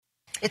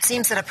it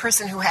seems that a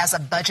person who has a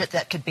budget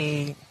that could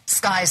be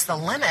sky's the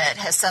limit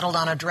has settled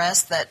on a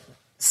dress that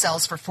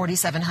sells for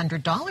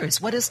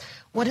 $4,700.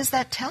 What does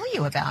that tell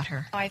you about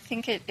her? I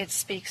think it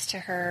speaks to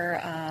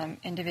her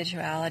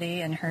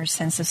individuality and her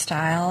sense of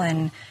style,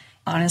 and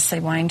honestly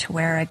wanting to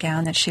wear a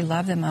gown that she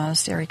loved the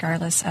most,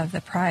 regardless of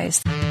the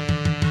price.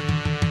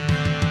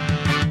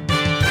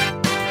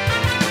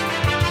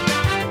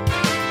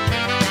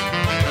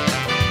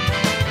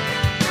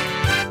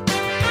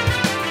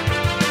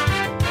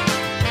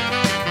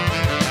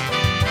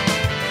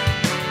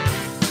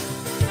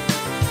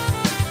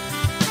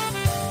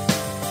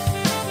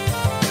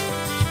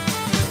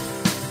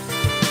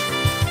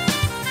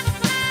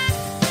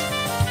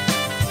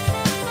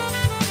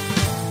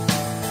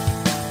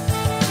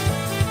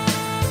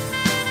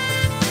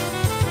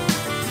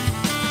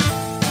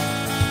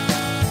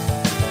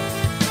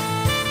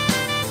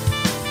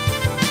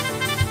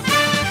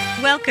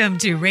 Welcome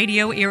to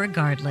Radio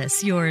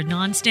Irregardless, your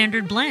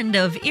non-standard blend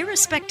of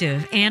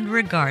irrespective and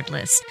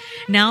regardless.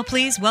 Now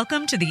please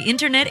welcome to the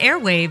Internet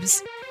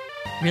airwaves.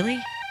 Really?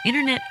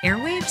 Internet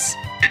airwaves?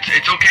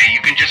 It's okay, you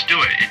can just do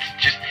it.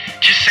 It's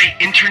just say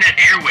Internet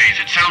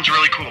airwaves. It sounds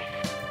really cool.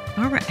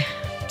 All right.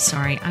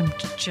 Sorry, I'm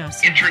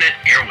just... Internet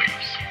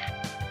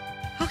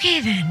airwaves.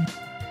 Okay then.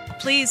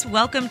 Please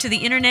welcome to the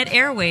Internet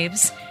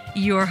airwaves,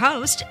 your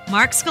host,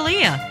 Mark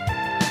Scalia.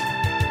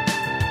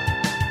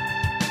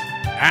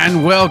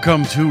 And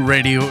welcome to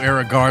Radio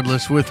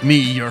Irregardless with me,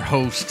 your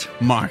host,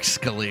 Mark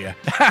Scalia.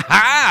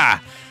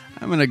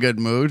 I'm in a good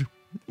mood.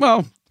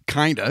 Well,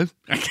 kind of,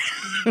 I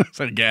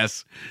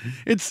guess.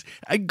 It's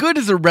good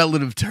is a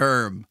relative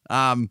term.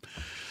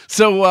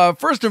 So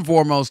first and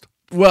foremost,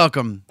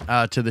 welcome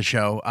to the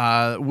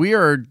show. We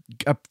are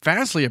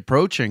fastly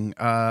approaching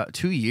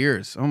 2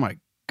 years. Oh my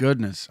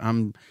goodness.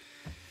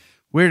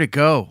 Where'd it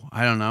go?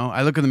 I don't know.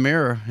 I look in the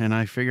mirror and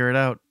I figure it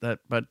out.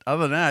 But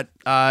other than that,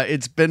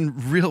 it's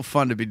been real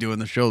fun to be doing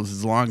the shows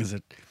as long as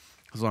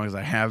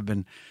I have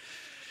been.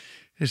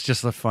 It's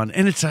just fun,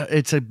 and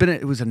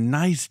it was a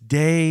nice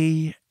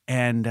day,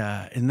 and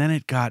then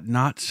it got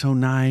not so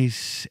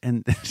nice,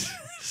 and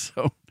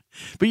so.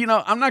 But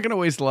I'm not going to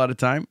waste a lot of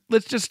time.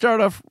 Let's just start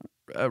off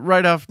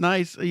right off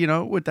nice,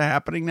 with the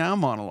happening now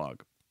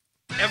monologue.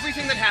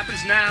 Everything that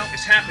happens now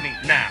is happening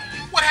now.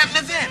 What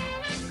happened to then?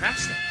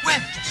 That's it.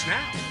 When? Just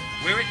now.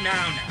 We're at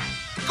now.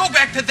 Go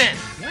back to then.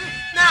 When?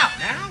 Now.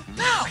 Now?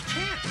 Now. I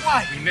can't.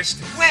 Why? We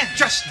missed it. When?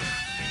 Just now.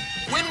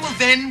 When will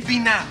then be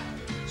now?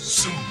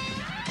 Soon.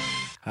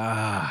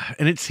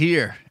 And it's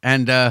here,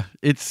 and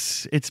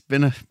it's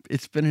been an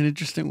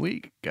interesting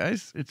week,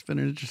 guys. It's been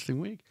an interesting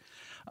week.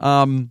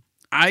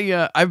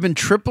 I've been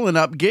tripling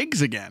up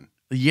gigs again.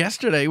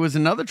 Yesterday was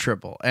another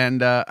triple,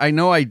 and I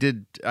know I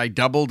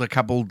doubled a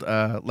couple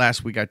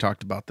last week. I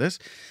talked about this.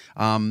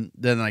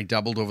 Then I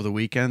doubled over the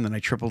weekend, then I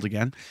tripled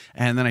again,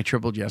 and then I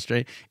tripled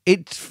yesterday.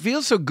 It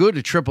feels so good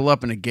to triple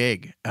up in a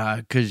gig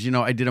because,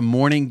 I did a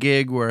morning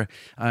gig where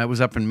I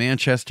was up in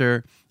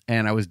Manchester,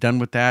 and I was done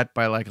with that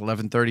by like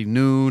 11:30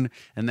 noon,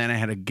 and then I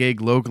had a gig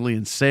locally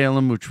in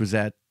Salem, which was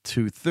at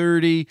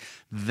 2:30.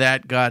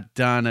 That got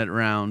done at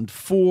around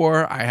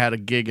 4. I had a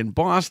gig in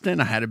Boston.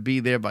 I had to be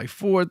there by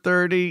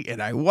 4:30,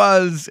 and I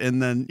was.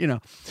 And then,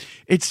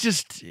 it's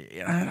just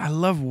I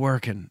love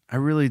working. I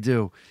really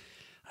do.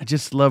 I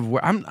just love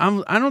work.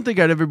 I don't think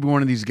I'd ever be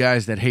one of these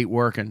guys that hate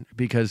working,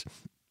 because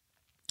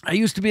I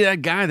used to be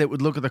that guy that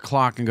would look at the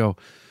clock and go,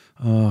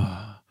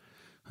 "Oh,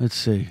 let's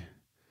see.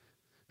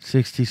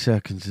 60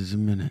 seconds is a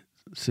minute.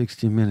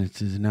 60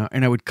 minutes is an hour."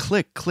 And I would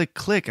click,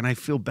 and I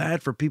feel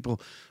bad for people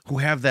who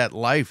have that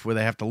life where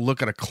they have to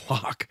look at a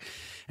clock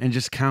and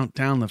just count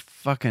down the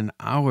fucking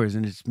hours,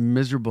 and it's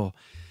miserable.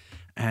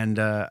 And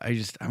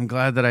I'm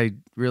glad that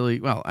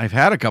I've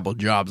had a couple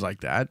jobs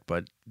like that,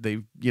 but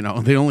they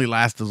only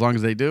last as long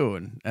as they do.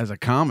 And as a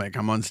comic,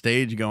 I'm on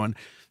stage going,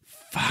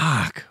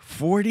 fuck,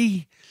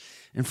 40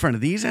 in front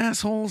of these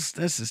assholes?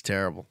 This is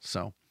terrible.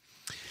 So.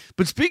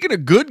 But speaking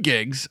of good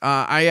gigs,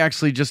 I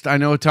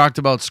know I talked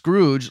about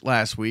Scrooge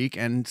last week,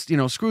 and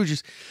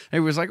Scrooge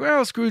everyone's like,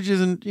 well, Scrooge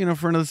isn't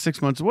for another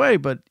 6 months away,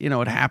 but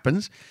it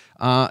happens.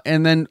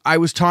 And then I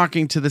was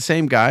talking to the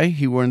same guy.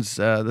 He runs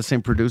the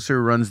same producer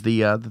who runs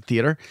the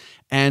theater,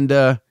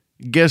 and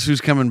guess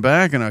who's coming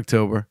back in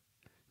October?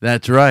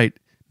 That's right,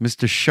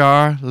 Mr.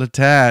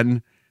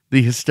 Charlatan,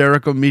 the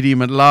hysterical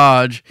medium at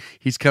large.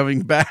 He's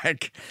coming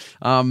back.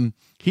 I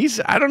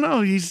don't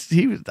know.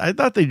 I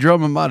thought they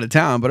drove him out of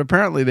town, but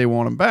apparently they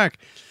want him back.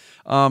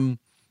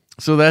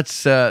 So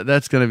that's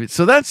gonna be.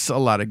 So that's a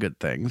lot of good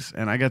things,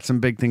 and I got some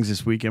big things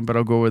this weekend, but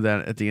I'll go over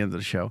that at the end of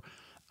the show.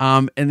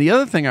 And the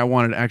other thing I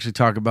wanted to actually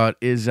talk about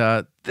is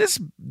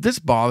this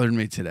bothered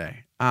me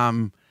today.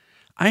 I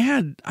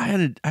had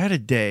a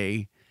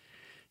day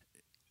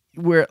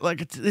where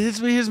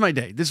here's my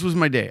day. This was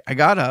my day. I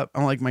got up.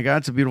 I'm like, my God,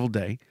 it's a beautiful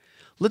day.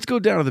 Let's go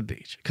down to the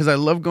beach, because I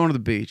love going to the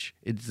beach.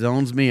 It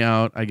zones me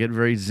out. I get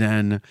very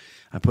zen.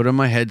 I put on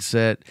my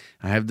headset.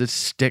 I have this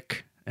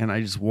stick, and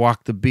I just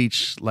walk the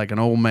beach like an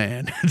old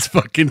man. It's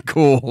fucking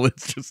cool.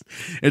 It's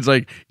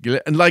not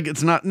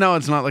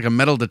like a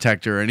metal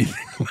detector or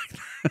anything like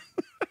that.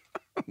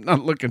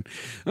 not looking,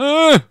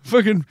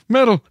 fucking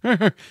metal.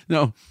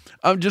 No,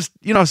 I'm just,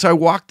 so I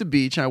walk the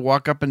beach and I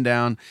walk up and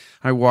down.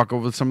 I walk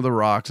over some of the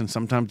rocks, and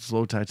sometimes it's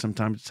low tide,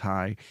 sometimes it's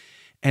high.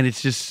 And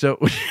it's just so,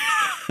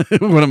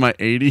 what am I,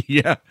 80?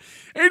 Yeah,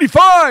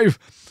 85.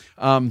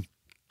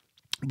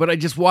 But I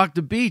just walked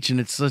the beach, and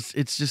it's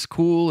just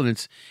cool,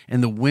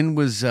 and the wind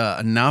was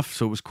enough,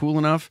 so it was cool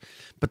enough,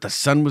 but the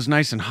sun was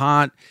nice and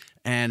hot,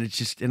 and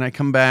and I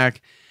come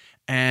back,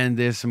 and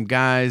there's some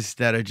guys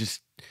that are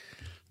just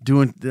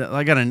doing.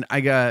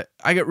 I got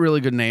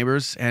really good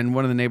neighbors, and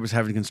one of the neighbors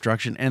having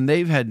construction, and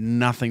they've had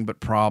nothing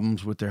but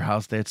problems with their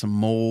house. They had some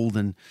mold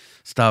and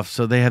stuff,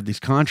 so they have these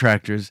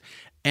contractors.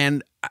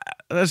 And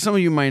as some of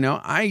you might know,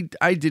 I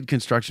did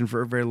construction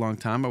for a very long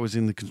time. I was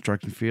in the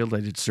construction field. I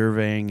did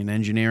surveying and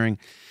engineering,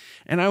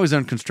 and I was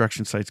on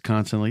construction sites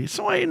constantly.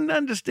 So I didn't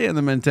understand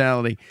the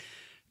mentality.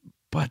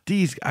 But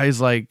these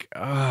guys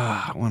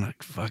I want to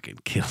fucking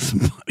kill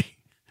somebody.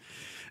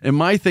 And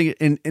my thing,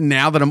 and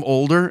now that I'm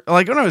older,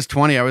 like when I was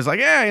 20, I was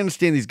like, I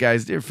understand these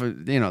guys. They're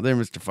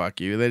Mr.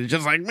 Fuck You. They're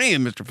just like me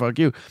and Mr. Fuck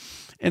You.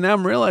 And now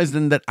I'm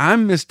realizing that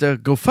I'm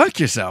Mr. Go Fuck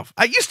Yourself.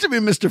 I used to be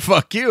Mr.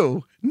 Fuck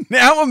You.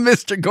 Now I'm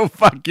Mr. Go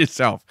Fuck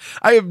Yourself.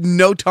 I have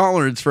no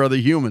tolerance for other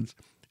humans.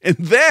 And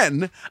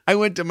then I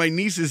went to my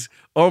niece's,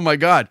 oh my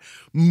God,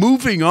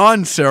 moving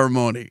on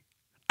ceremony.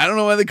 I don't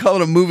know why they call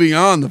it a moving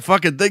on. The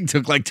fucking thing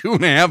took like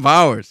 2.5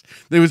 hours.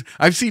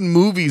 I've seen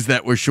movies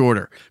that were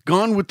shorter.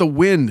 Gone with the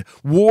Wind,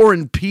 War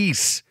and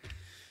Peace.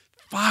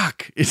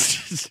 Fuck.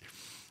 It's just,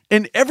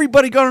 and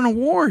everybody got an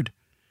award.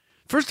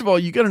 First of all,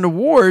 you got an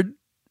award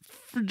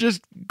for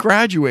just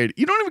graduating.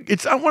 You don't even,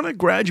 I want to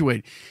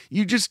graduate.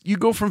 You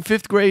go from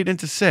 5th grade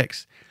into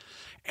 6th.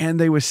 And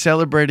they were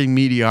celebrating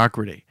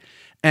mediocrity.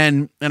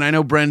 And I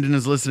know Brendan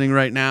is listening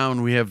right now,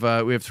 and we have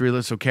 3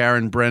 listeners. So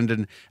Karen,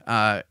 Brendan,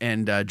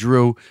 and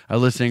Drew are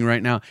listening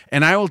right now.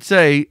 And I will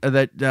say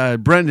that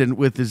Brendan,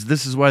 with his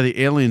 "This Is Why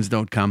the Aliens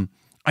Don't Come,"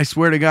 I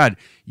swear to God,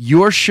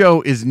 your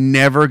show is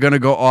never gonna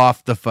go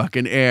off the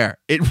fucking air.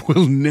 It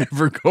will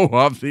never go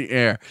off the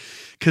air.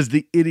 Because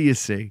the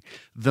idiocy,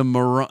 the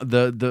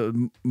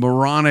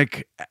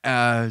moronic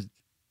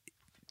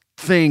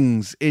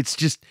things,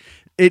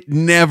 it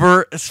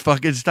never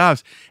fucking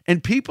stops.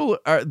 And people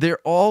they're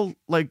all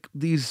like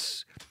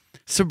these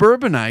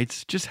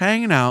suburbanites just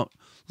hanging out,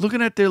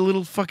 looking at their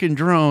little fucking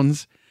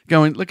drones,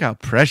 going, look how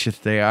precious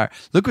they are.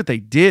 Look what they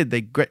did.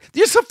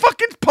 You're so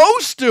fucking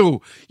supposed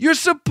to. You're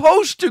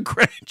supposed to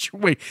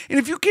graduate. And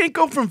if you can't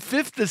go from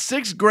 5th to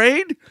 6th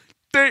grade,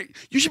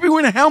 you should be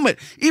wearing a helmet.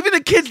 Even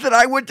the kids that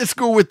I went to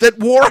school with that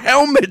wore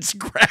helmets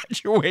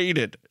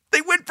graduated.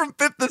 They went from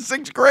 5th to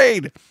 6th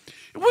grade. It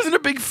wasn't a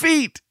big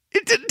feat.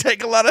 It didn't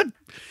take a lot of,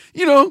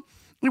 it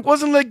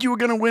wasn't like you were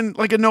going to win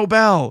like a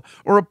Nobel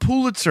or a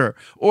Pulitzer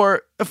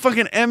or a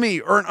fucking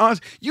Emmy or an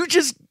Oscar. You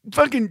just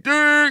fucking,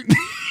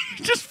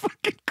 just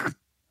fucking.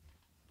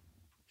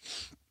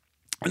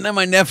 And then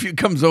my nephew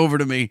comes over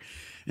to me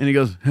and he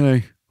goes,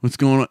 hey, what's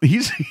going on?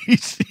 He's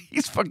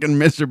fucking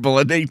miserable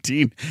at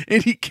 18,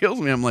 and he kills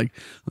me. I'm like,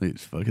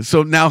 please fucking.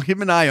 So now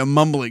him and I are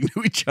mumbling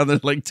to each other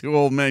like 2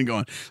 old men,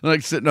 going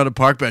like sitting on a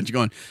park bench,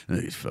 going,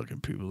 these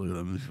fucking people, look at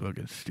them, these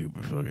fucking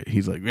stupid fucking.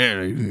 He's like, I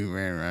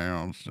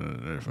don't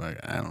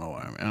know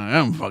why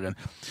I'm fucking.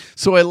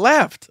 So I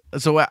left.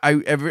 So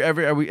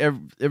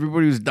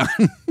everybody was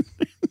done.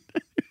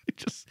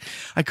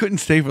 I couldn't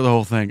stay for the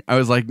whole thing. I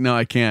was like, no,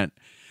 I can't.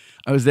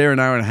 I was there an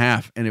hour and a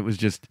half, and it was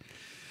just.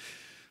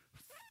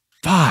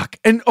 Fuck.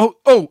 And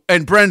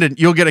and Brendan,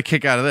 you'll get a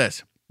kick out of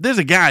this. There's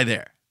a guy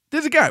there.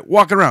 There's a guy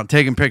walking around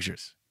taking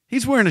pictures.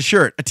 He's wearing a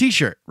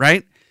t-shirt,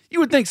 right? You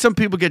would think some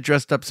people get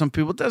dressed up, some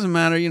people, it doesn't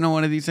matter,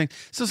 one of these things.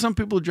 So some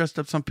people are dressed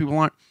up, some people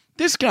aren't.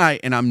 This guy,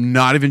 and I'm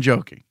not even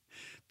joking,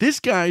 this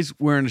guy's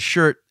wearing a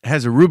shirt,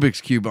 has a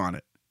Rubik's Cube on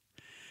it.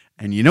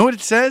 And you know what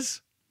it says?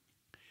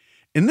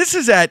 And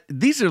these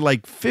are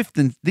like 5th,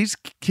 and these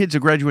kids are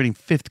graduating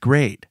 5th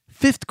grade.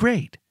 5th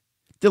grade.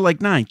 They're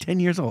like 9, 10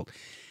 years old.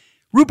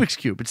 Rubik's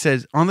Cube. It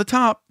says on the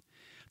top,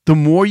 the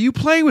more you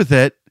play with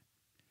it,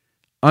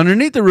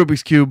 underneath the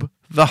Rubik's Cube,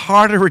 the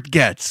harder it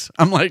gets.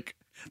 I'm like,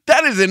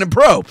 that is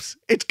inappropriate.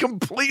 It's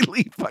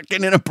completely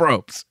fucking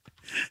inappropriate.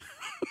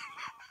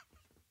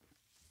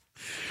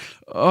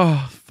 They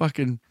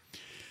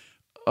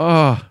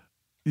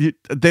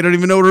don't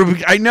even know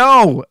what I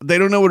know. They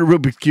don't know what a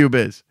Rubik's Cube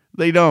is.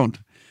 They don't.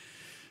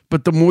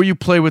 But the more you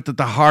play with it,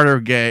 the harder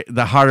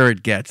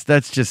it gets.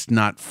 That's just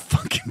not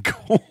fucking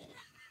cool.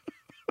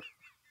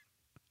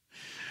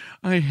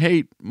 I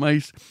hate my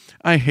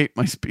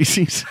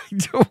species. I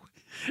do.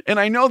 And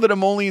I know that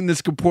I'm only in this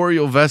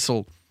corporeal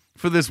vessel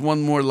for this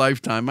one more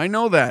lifetime. I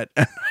know that.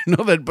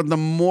 But the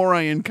more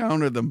I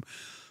encounter them,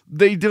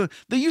 they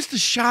used to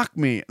shock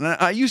me. And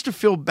I used to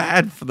feel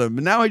bad for them.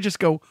 And now I just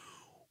go,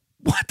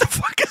 what the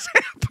fuck is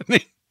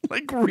happening?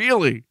 Like,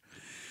 really?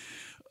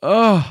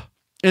 Oh,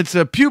 it's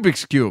a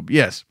Pubix Cube.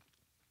 Yes.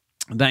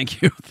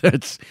 Thank you.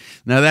 That's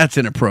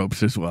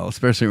inappropriate as well,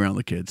 especially around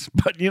the kids.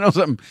 But you know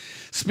something?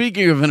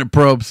 Speaking of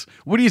inappropriate,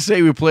 what do you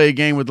say we play a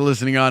game with the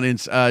listening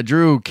audience?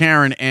 Drew,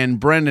 Karen,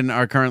 and Brendan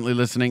are currently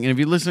listening. And if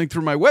you're listening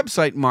through my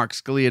website,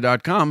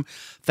 markscalia.com,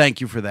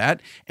 thank you for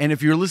that. And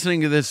if you're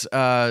listening to this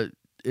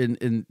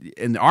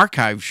in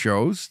archive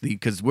shows,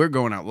 because we're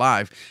going out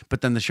live, but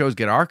then the shows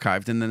get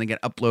archived and then they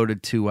get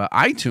uploaded to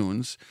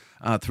iTunes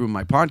through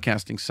my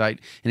podcasting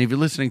site. And if you're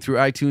listening through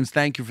iTunes,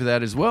 thank you for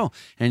that as well.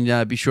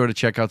 And be sure to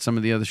check out some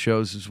of the other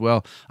shows as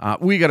well.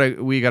 We got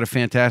a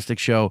fantastic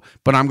show,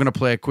 but I'm going to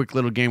play a quick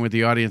little game with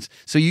the audience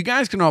so you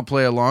guys can all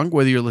play along,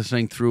 whether you're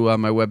listening through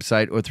my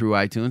website or through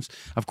iTunes.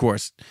 Of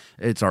course,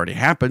 it's already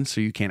happened,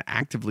 so you can't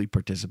actively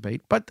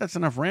participate, but that's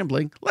enough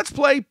rambling. Let's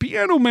play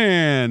Piano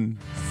Man.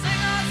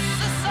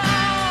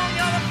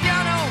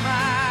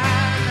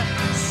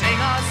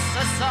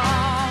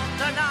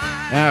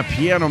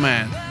 Piano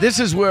Man. This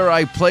is where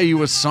I play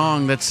you a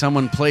song that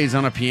someone plays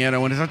on a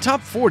piano, and it's a top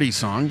 40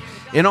 song,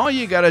 and all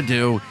you got to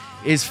do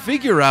is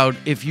figure out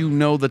if you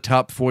know the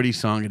top 40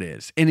 song it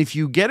is. And if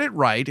you get it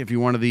right, if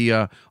you're one of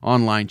the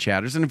online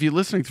chatters, and if you're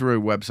listening through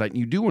a website and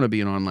you do want to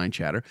be an online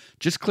chatter,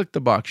 just click the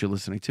box you're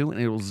listening to,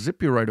 and it will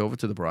zip you right over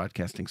to the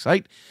broadcasting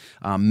site,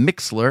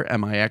 Mixlr,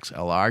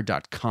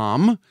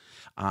 MIXLR.com.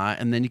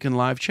 And then you can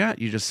live chat.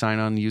 You just sign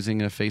on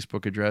using a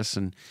Facebook address,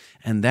 and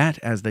that,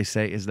 as they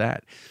say, is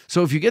that.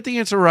 So if you get the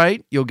answer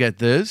right, you'll get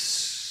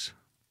this.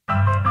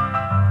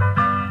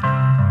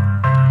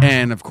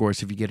 And, of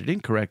course, if you get it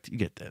incorrect, you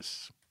get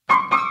this.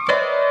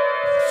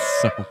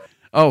 So,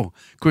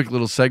 quick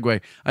little segue.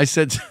 I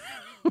said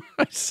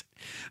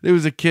there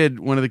was a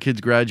kid, one of the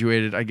kids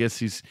graduated. I guess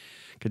he's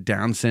got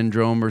Down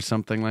syndrome or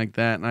something like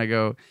that. And I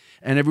go,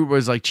 and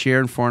everybody's like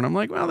cheering for him. I'm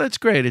like, well, that's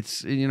great.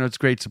 It's, it's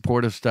great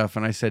supportive stuff.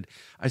 And I said,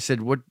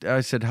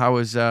 how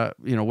is,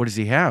 what does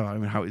he have? I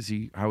mean, how is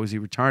he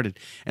retarded?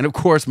 And of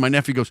course, my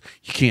nephew goes,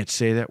 you can't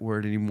say that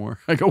word anymore.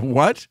 I go,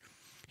 what?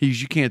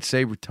 You can't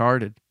say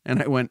retarded.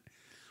 And I went,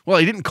 well,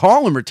 I didn't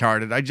call him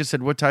retarded. I just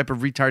said, what type of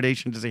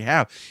retardation does he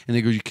have? And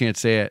he goes, you can't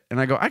say it. And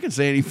I go, I can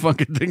say any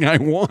fucking thing I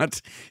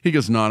want. He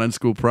goes, not on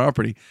school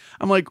property.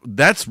 I'm like,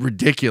 that's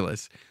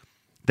ridiculous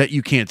that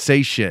you can't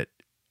say shit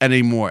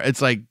anymore.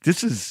 It's like,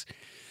 it's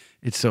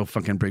so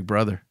fucking Big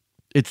Brother.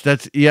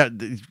 That's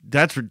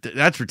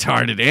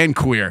retarded and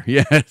queer.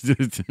 Yeah.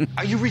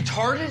 Are you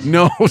retarded?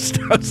 No,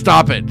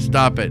 stop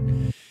it.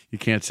 You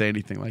can't say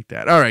anything like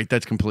that. All right,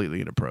 that's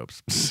completely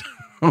inappropriate.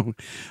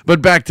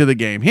 But back to the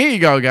game. Here you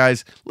go,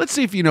 guys. Let's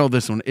see if you know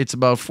this one. It's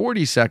about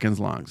 40 seconds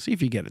long. See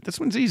if you get it. This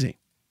one's easy.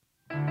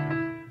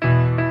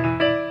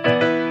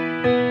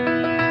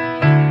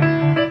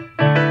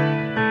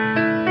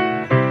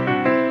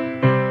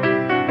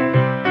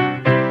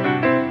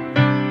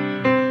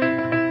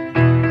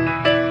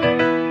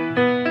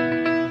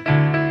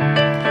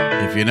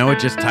 If you know it,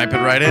 just type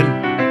it right in.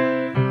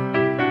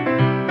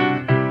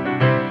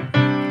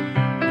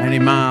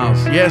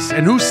 Animals. Yes,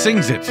 and who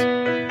sings it?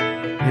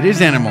 It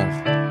is animals.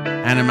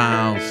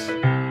 Animals.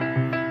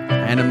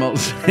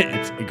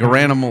 It's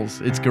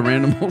garanimals. It's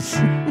garanimals.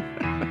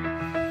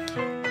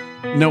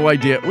 No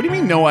idea. What do you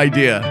mean, no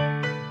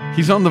idea?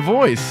 He's on The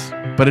Voice,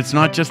 but it's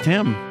not just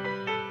him.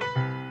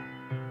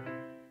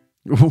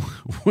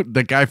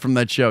 The guy from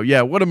that show.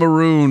 Yeah, what a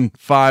maroon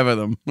 5 of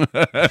them.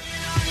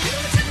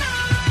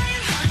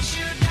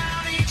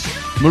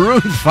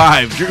 Maroon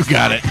 5. Drew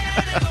got it.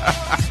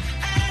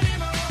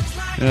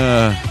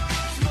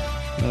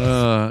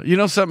 You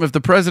know something? If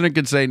the president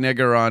could say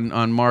nigger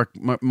on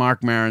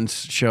Mark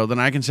Maron's show, then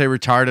I can say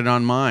retarded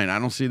on mine. I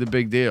don't see the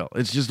big deal.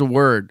 It's just a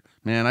word.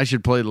 Man, I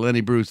should play the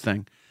Lenny Bruce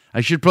thing.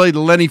 I should play the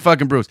Lenny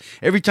fucking Bruce.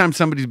 Every time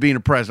somebody's being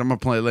oppressed, I'm going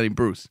to play Lenny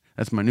Bruce.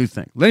 That's my new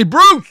thing. Lenny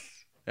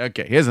Bruce!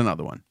 Okay, here's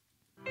another one.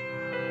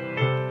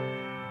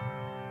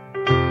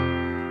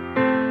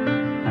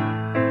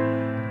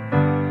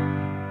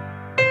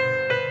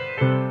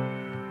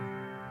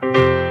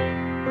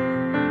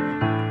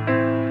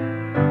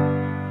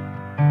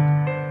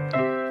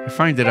 I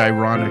find it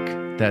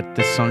ironic that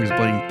this song is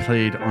being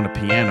played on a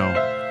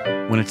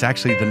piano when it's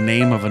actually the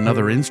name of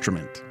another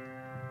instrument.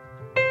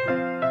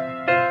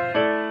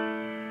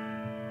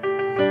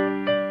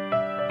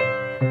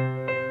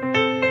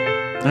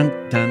 Dun,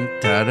 dun,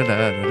 da, da,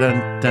 da,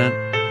 dun, dun.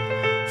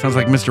 Sounds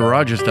like Mr.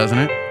 Rogers, doesn't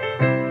it?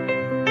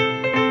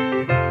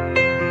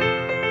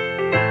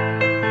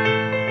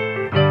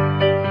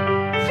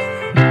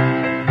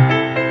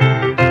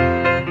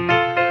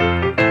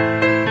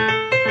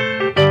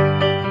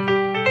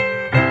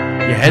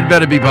 Your head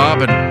better be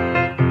bobbing.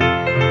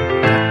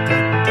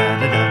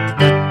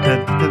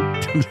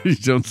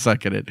 Don't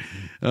suck at it.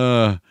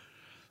 Oh,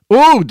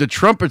 the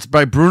trumpets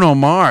by Bruno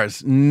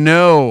Mars.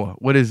 No.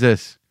 What is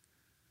this?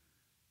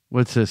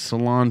 What's this?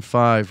 Salon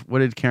 5. What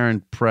did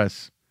Karen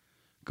press?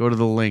 Go to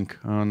the link.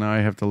 Oh, now I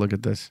have to look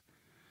at this.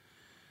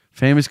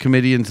 Famous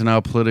comedians and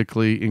how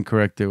politically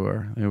incorrect they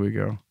were. There we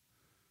go.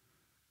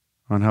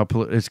 On how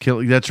it's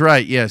killing. That's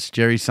right. Yes,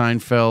 Jerry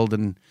Seinfeld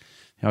and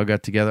they all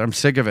got together. I'm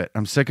sick of it.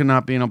 I'm sick of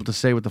not being able to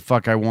say what the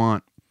fuck I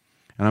want.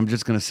 And I'm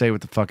just going to say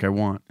what the fuck I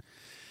want.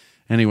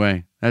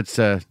 Anyway, that's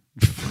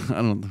I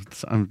don't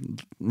know.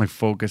 My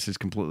focus is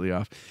completely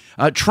off.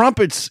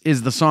 Trumpets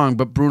is the song,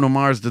 but Bruno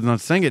Mars does not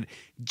sing it.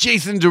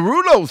 Jason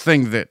Derulo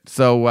sings it.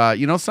 So,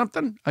 you know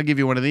something? I'll give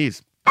you one of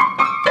these.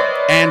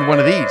 And one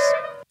of these.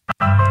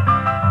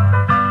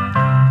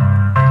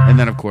 And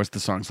then, of course, the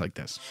song's like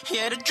this.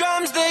 Yeah, the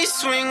drums, they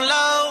swing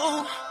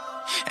low.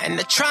 And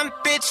the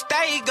trumpets,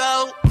 they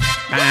go.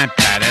 And the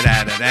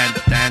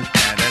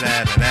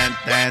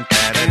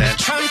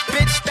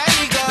trumpets,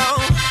 they go.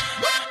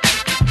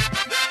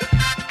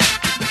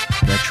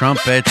 The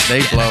trumpets,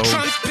 they blow.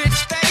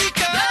 Trumpets, they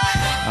go.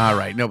 All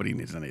right, nobody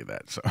needs any of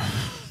that. So,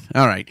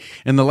 all right.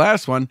 And the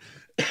last one,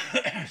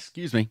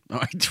 excuse me. Oh,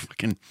 I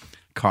fucking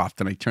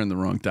coughed and I turned the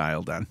wrong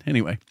dial down.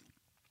 Anyway,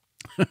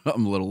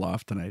 I'm a little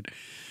off tonight.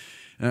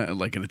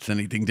 Like it's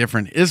anything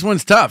different. This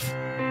one's tough.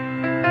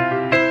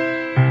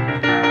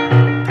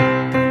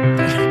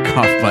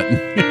 Cough button.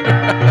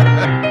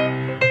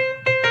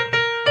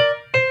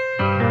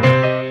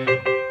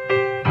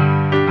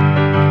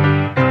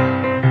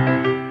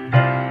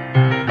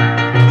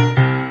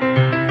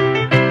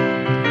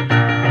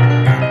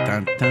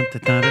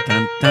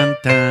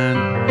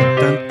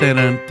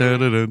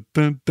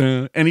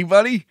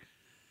 Anybody?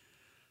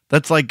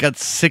 That's like got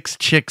 6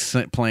 chicks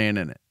playing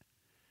in it.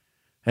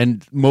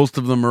 And most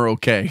of them are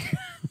okay.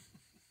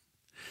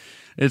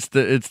 It's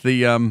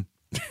the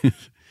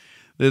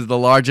there's the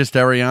largest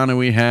Ariana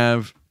we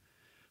have.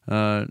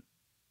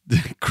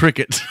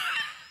 Cricket.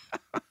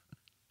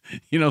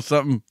 You know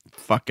something?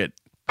 Fuck it.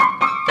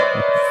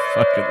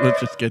 Fuck it. Let's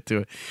just get to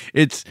it.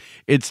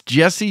 It's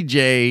Jessie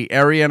J,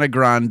 Ariana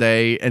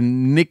Grande,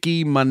 and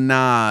Nicki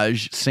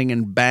Minaj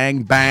singing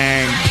Bang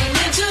Bang.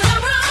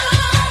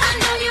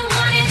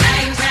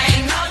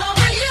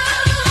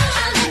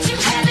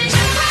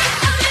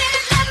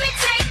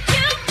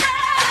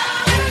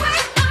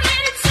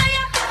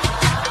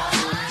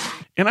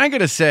 And I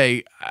gotta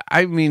say,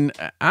 I mean,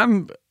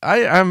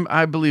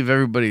 I believe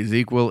everybody's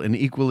equal and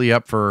equally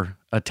up for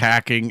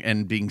attacking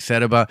and being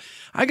said about.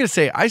 I gotta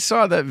say, I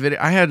saw that video.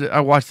 I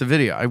watched the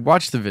video. I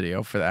watched the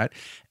video for that,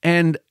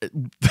 and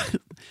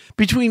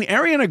between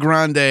Ariana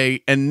Grande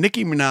and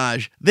Nicki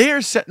Minaj, they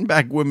are setting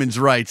back women's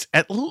rights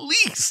at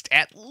least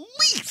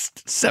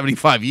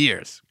 75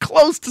 years,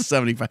 close to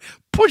 75,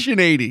 pushing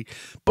 80.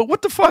 But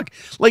what the fuck?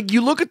 Like, you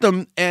look at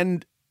them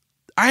and.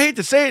 I hate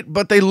to say it,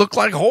 but they look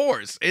like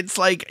whores. It's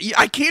like,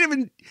 I can't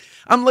even,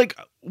 I'm like,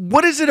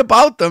 what is it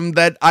about them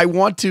that I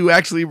want to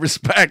actually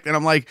respect? And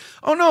I'm like,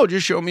 oh no,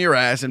 just show me your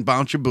ass and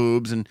bounce your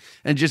boobs and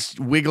just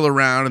wiggle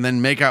around and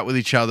then make out with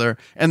each other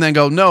and then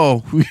go,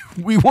 no,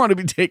 we want to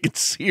be taken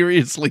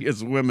seriously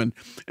as women.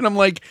 And I'm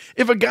like,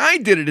 if a guy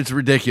did it, it's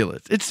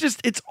ridiculous.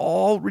 It's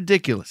all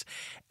ridiculous.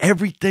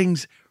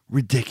 Everything's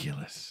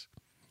ridiculous.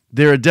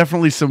 There are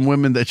definitely some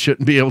women that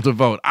shouldn't be able to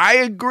vote. I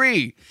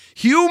agree.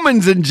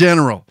 Humans in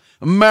general.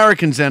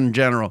 Americans in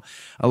general,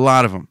 a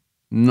lot of them,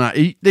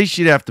 they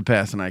should have to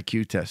pass an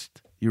IQ test.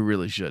 You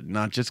really should,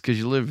 not just because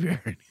you live here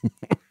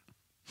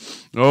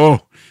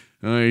anymore.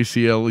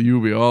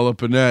 ACLU be all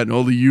up in that and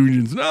all the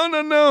unions.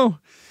 No.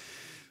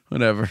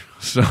 Whatever.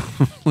 So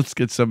let's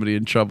get somebody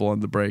in trouble on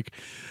the break.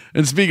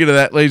 And speaking of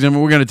that, ladies and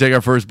gentlemen, we're going to take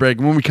our first break.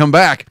 And when we come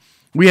back,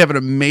 we have an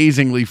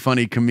amazingly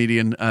funny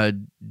comedian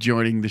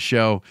joining the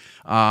show.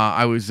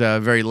 I was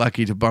very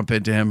lucky to bump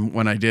into him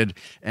when I did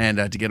and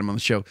to get him on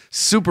the show.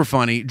 Super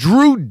funny.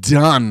 Drew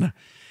Dunn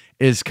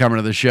is coming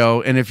to the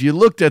show. And if you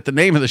looked at the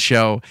name of the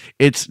show,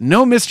 it's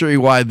no mystery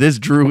why this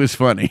Drew is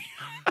funny.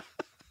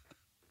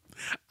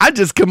 I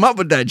just come up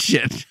with that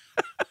shit.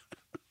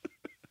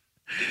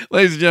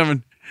 Ladies and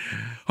gentlemen,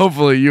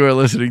 hopefully you are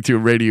listening to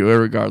Radio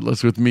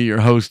Irregardless with me,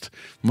 your host,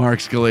 Mark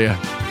Scalia.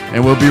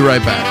 And we'll be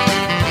right back.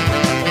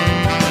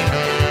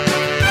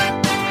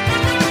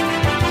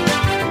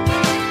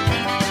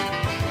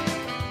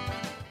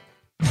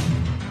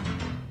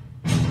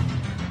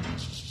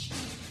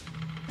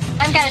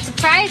 I've got a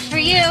surprise for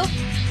you.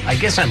 I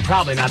guess I'm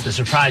probably not the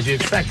surprise you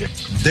expected.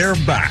 They're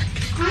back.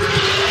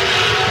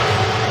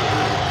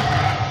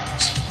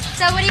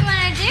 So what do you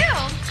want to do?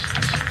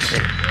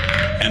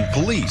 And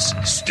police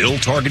still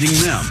targeting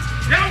them.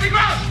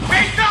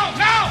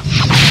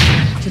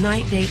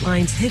 Tonight,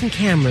 Dateline's hidden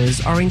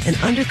cameras are in an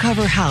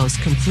undercover house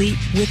complete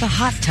with a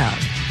hot tub.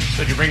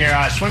 So did you bring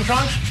your swim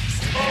trunks?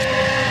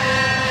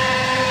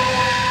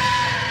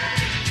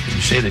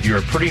 You say that you're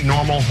a pretty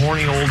normal,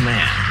 horny old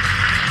man.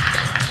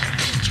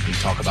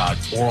 Talk about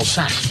oral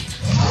sex.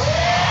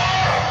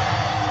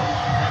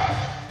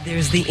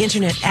 There's the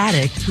internet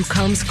addict who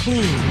comes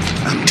clean.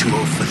 I'm too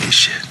old for this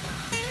shit.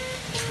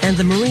 And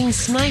the Marine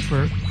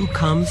sniper who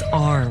comes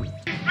armed.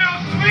 She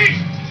smells sweet.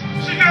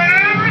 She got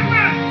everything.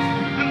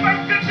 The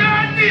fuck that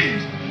I need.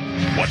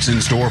 What's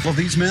in store for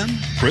these men?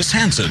 Chris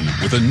Hansen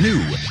with a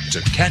new To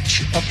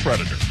Catch a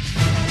Predator.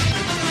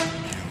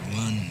 You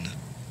one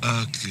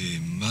ugly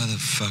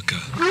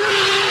motherfucker.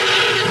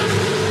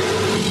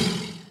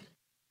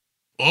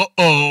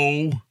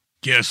 Uh-oh.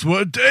 Guess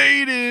what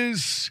day it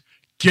is?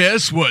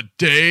 Guess what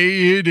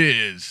day it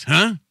is?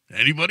 Huh?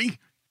 Anybody?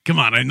 Come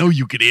on, I know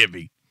you can hear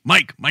me.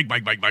 Mike.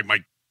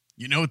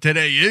 You know what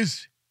today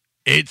is?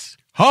 It's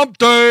Hump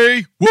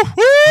Day!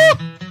 Woo-hoo!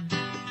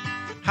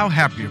 How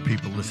happy are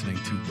people listening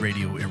to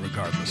Radio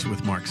Irregardless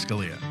with Mark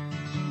Scalia?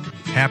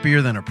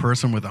 Happier than a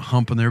person with a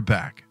hump on their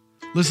back.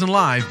 Listen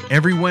live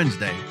every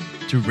Wednesday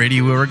to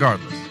Radio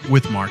Irregardless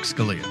with Mark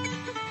Scalia.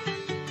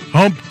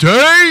 Hump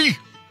Day!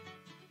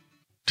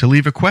 To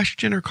leave a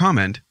question or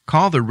comment,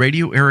 call the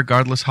Radio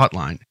Irregardless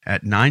hotline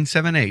at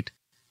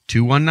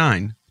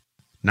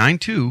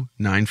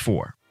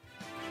 978-219-9294.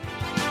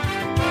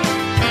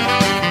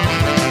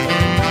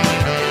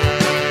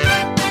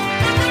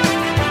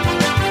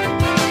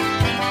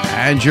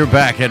 And you're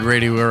back at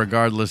Radio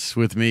Irregardless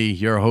with me,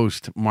 your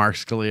host, Mark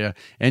Scalia.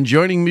 And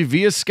joining me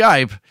via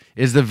Skype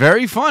is the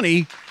very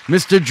funny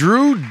Mr.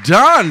 Drew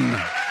Dunn,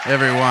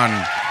 everyone.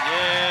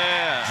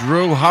 Yeah.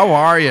 Drew, how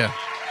are you?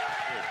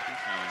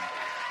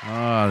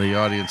 Ah, the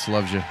audience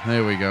loves you.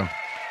 There we go.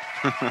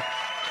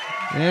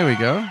 There we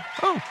go.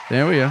 Oh,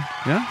 there we go.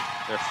 Yeah.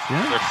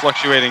 Their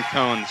fluctuating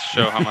tones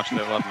show how much they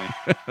love me.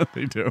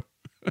 They do.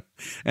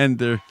 And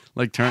they're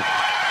like,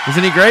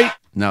 isn't he great?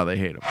 No, they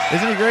hate him.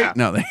 Isn't he great?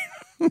 No, they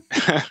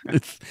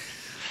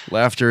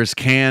laughter is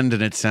canned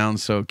and it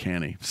sounds so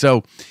canny.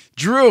 So,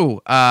 Drew,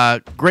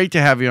 great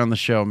to have you on the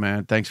show,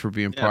 man. Thanks for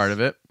being part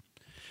of it.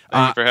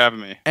 Thank you for having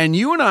me. And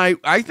you and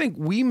I think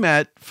we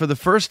met for the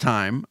first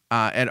time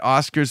at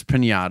Oscar's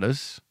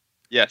Pinatas.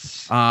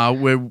 Yes.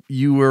 Where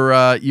you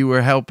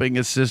were helping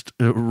assist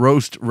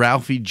roast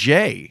Ralphie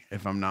J,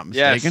 if I'm not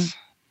mistaken. Yes.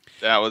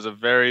 That was a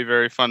very,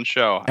 very fun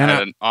show. And I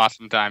had an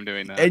awesome time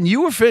doing that. And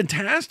you were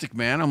fantastic,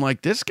 man. I'm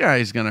like, this guy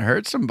is going to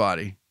hurt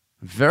somebody.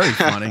 Very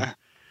funny.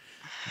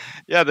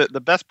 Yeah, the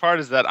best part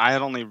is that I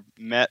had only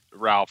met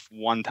Ralph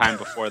one time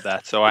before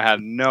that, so I had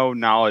no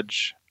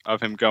knowledge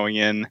of him going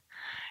in.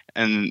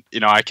 And,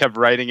 I kept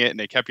writing it, and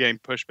they kept getting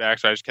pushed back,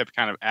 so I just kept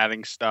kind of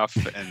adding stuff,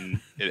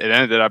 and it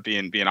ended up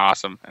being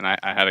awesome, and I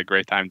had a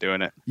great time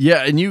doing it.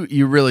 Yeah, and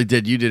you really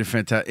did. You did a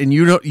fantastic. And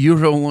you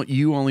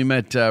only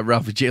met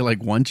Ralph J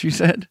like once, you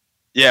said?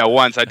 Yeah,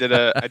 once I did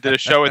a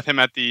show with him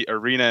at the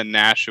arena in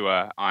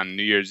Nashua on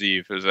New Year's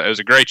Eve. It was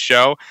a great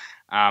show.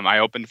 I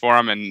opened for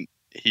him, and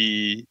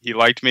he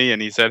liked me,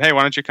 and he said, "Hey,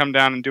 why don't you come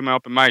down and do my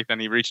open mic?" Then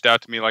he reached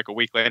out to me like a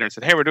week later and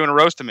said, "Hey, we're doing a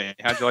roast of me.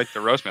 How'd you like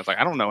to roast me?" I was like,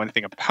 "I don't know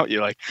anything about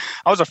you." Like,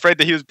 I was afraid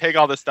that he would take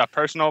all this stuff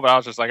personal, but I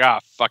was just like,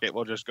 fuck it,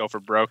 we'll just go for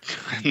broke.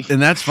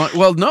 And that's fun.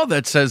 Well, no,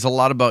 that says a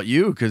lot about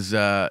you because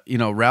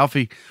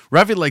Ralphie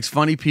likes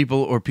funny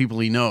people or people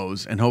he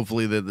knows, and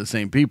hopefully they're the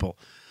same people.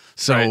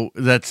 So right.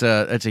 That's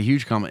a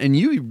huge comment. And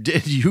you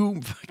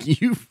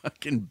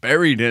fucking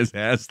buried his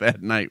ass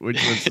that night, which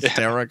was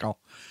hysterical.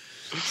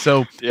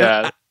 So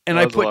yeah, and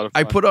I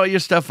put all your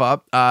stuff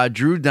up.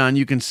 Drew Dunn,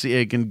 you can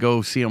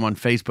go see him on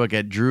Facebook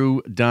at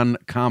Drew Dunn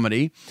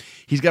Comedy.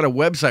 He's got a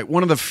website.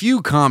 One of the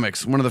few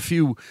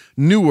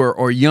newer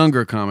or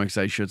younger comics,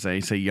 I should say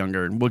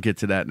younger, and we'll get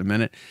to that in a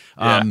minute.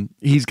 Yeah.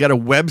 He's got a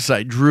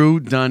website,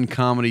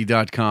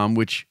 drewdunncomedy.com,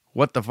 which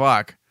what the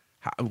fuck?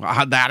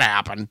 How'd that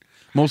happen?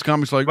 Most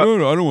comics are like,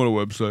 no, I don't want a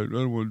website. I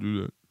don't want to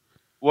do that.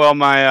 Well,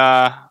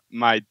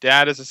 my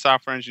dad is a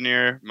software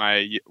engineer.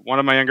 One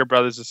of my younger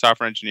brothers is a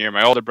software engineer.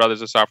 My older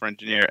brother's a software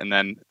engineer, and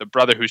then the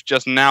brother who's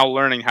just now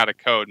learning how to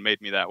code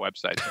made me that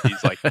website.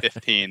 He's like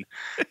 15.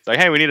 It's like,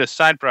 hey, we need a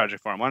side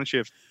project for him. Why don't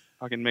you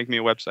fucking make me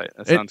a website?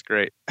 That sounds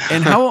great.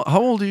 And how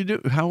old are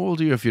you? How old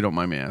are you, if you don't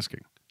mind me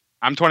asking?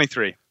 I'm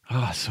 23.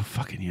 Oh, so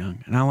fucking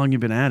young. And how long you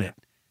been at it?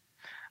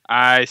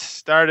 I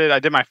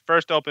did my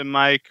first open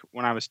mic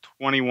when I was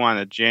 21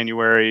 in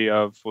January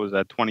of,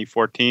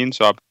 2014.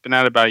 So I've been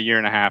at it about a year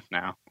and a half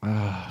now.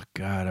 Oh,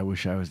 God, I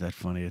wish I was that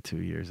funny at 2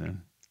 years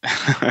in.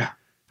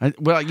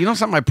 Well, you know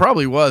something? I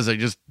probably was. I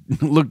just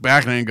look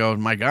back and go,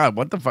 my God,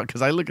 what the fuck?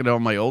 Because I look at all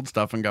my old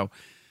stuff and go,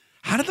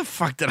 how the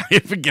fuck did I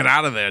ever get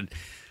out of there?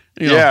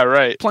 Yeah,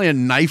 right.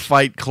 Playing knife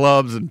fight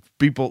clubs and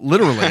people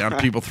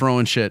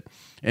throwing shit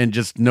and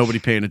just nobody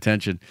paying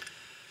attention.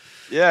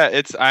 Yeah,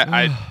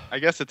 I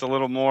guess it's a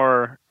little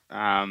more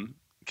kind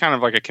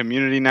of like a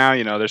community now.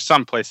 There's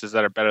some places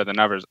that are better than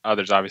others,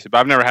 obviously, but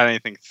I've never had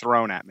anything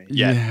thrown at me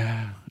yet.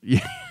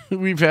 Yeah.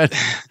 We've had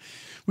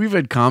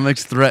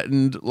comics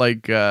threatened.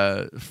 Like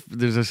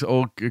there's this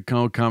old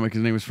comic.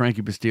 His name was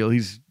Frankie Bastille.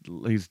 He's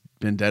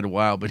been dead a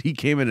while, but he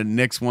came into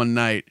Nick's one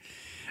night.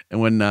 And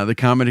when the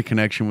Comedy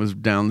Connection was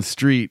down the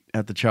street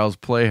at the Charles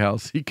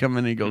Playhouse, he come in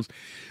and he goes,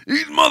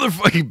 "These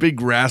motherfucking," big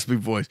raspy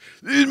voice,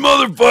 "these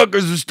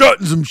motherfuckers are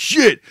starting some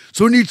shit,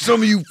 so I need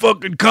some of you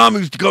fucking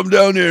comics to come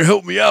down there and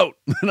help me out."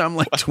 And I'm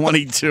like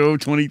 22,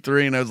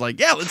 23, and I was like,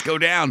 yeah, let's go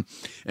down.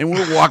 And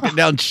we're walking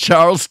down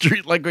Charles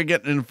Street like we're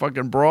getting in a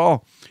fucking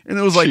brawl. And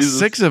there was like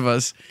six of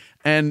us.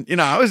 And,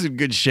 I was in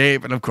good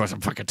shape. And, of course,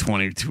 I'm fucking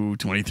 22,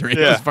 23.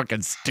 Yeah. I was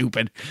fucking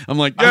stupid. I'm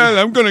like,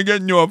 yeah, I'm going to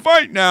get into a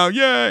fight now.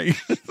 Yay.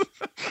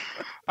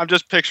 I'm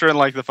just picturing,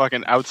 like, the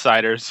fucking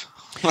Outsiders.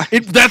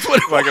 That's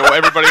what like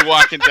everybody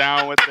walking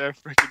down with their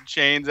freaking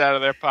chains out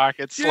of their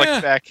pockets,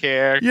 slick back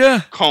hair,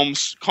 comb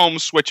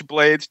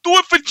switchblades. Do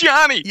it for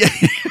Johnny. Yeah.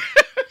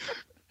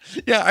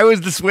 Yeah, I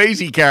was the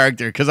Swayze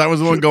character because I was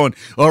the one going,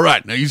 all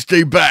right, now you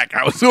stay back.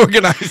 I was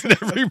organizing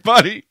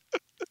everybody.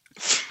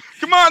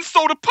 Come on,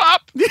 soda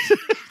pop.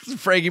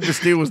 Frankie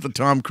Bastille was the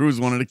Tom Cruise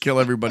wanted to kill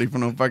everybody for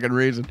no fucking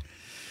reason.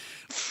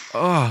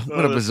 Oh,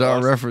 what a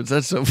bizarre reference.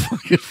 That's so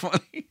fucking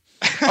funny.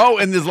 Oh,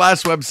 and this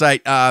last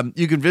website,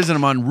 you can visit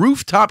him on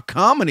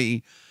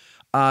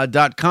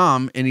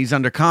rooftopcomedy.com, and he's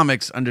under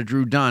comics under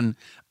Drew Dunn,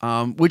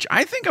 which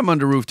I think I'm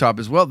under Rooftop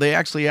as well. They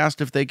actually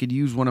asked if they could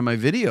use one of my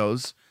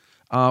videos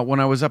when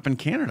I was up in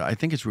Canada. I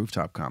think it's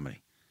Rooftop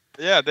Comedy.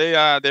 Yeah,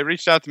 they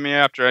reached out to me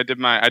after I did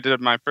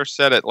my first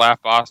set at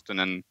Laugh Boston,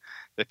 and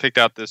they picked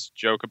out this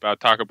joke about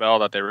Taco Bell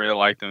that they really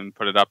liked and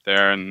put it up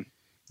there, and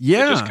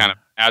just kind of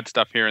add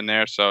stuff here and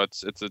there. So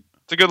it's a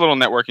good little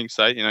networking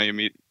site. You know,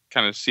 you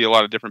kind of see a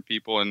lot of different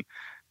people and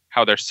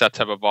how their sets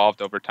have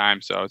evolved over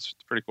time. So it's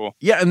pretty cool.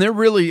 Yeah, and they're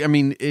really, I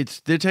mean,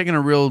 they're taking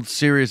a real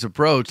serious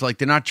approach. Like,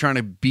 they're not trying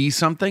to be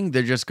something.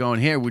 They're just going,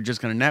 here, we're just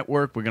going to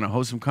network. We're going to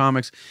host some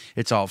comics.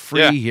 It's all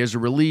free. Yeah. Here's a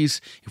release.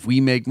 If we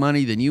make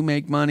money, then you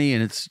make money.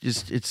 And it's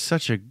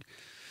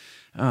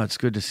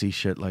good to see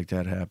shit like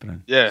that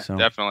happening. Yeah,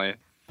 definitely.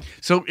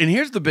 So, and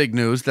here's the big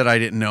news that I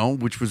didn't know,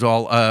 which was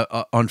all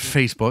on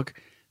Facebook.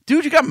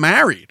 Dude, you got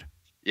married.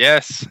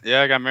 Yes.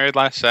 Yeah, I got married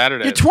last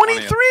Saturday. You're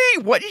 23.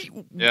 What?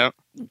 Yeah.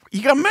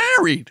 You got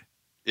married.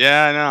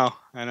 Yeah,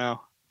 I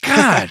know.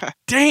 God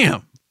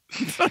damn.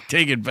 I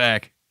take it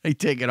back. I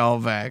take it all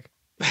back.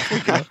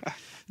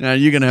 Now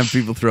you're going to have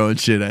people throwing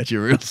shit at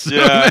you real soon.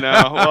 Yeah, I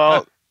know.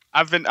 Well,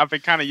 I've been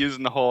kind of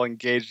using the whole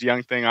engaged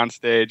young thing on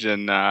stage,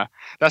 and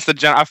that's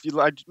I feel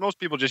like most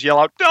people just yell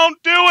out,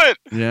 "Don't do it."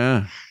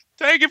 Yeah.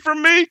 Take it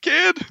from me,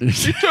 kid. You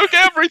took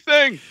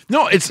everything.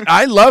 No,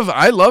 I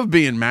love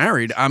being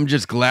married. I'm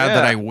just glad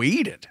that I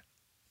waited.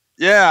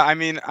 Yeah, I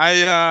mean,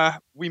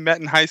 we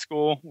met in high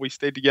school. We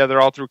stayed together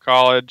all through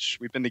college.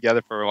 We've been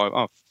together for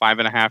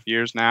 5.5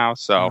 years now.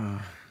 So,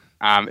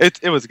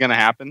 it was gonna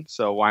happen.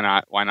 So why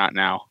not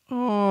now?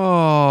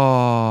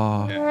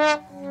 Oh. Yeah.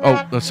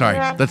 Oh, sorry.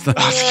 That's the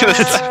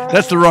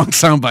wrong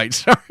soundbite.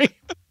 Sorry.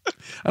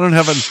 I don't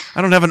have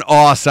an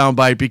aw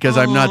soundbite because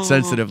I'm not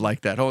sensitive like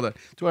that. Hold on.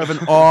 Do I have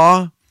an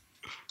aw?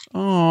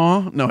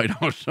 Oh no, I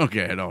don't.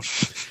 Okay, I don't.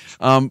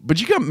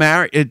 But you got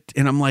married,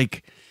 and I'm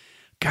like,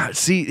 God.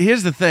 See,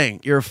 here's the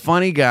thing: you're a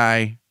funny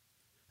guy,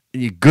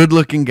 and you're a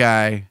good-looking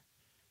guy,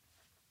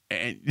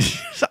 and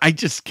I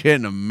just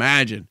can't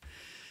imagine.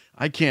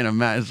 I can't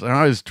imagine. When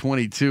I was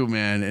 22,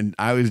 man, and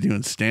I was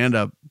doing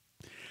stand-up,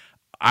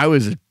 I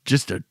was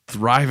just a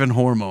thriving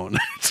hormone.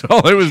 That's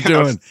all I was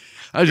doing.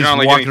 I was just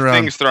walking around.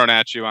 Things thrown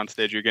at you on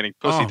stage. You're getting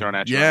pussy thrown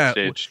at you on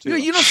stage too.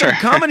 You know,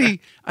 comedy.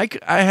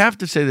 I have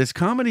to say this.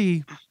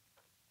 Comedy.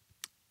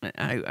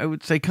 I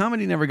would say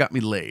comedy never got me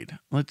laid.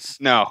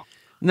 No,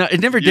 it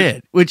never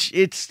did. Which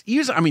it's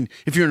usually. I mean,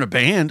 if you're in a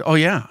band, you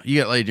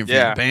get laid. If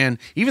you're in a band,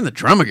 even the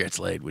drummer gets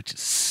laid, which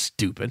is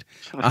stupid.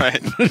 Right.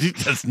 He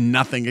does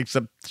nothing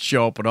except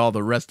show up with all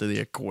the rest of the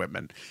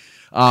equipment.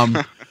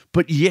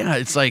 But yeah,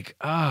 it's like,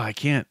 I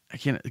can't,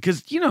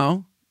 because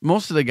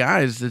most of the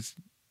guys, it's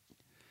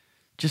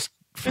just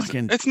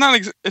fucking. It's not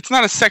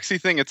a sexy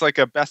thing. It's like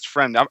a best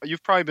friend.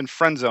 You've probably been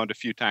friend zoned a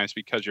few times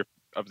because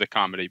of the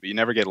comedy, but you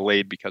never get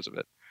laid because of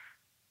it.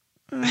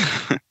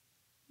 I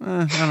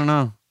don't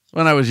know.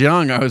 When I was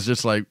young, I was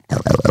just like,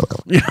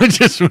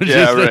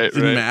 it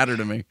didn't matter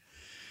to me.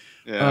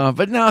 Yeah.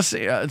 But now,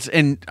 see,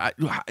 and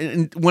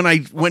when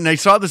I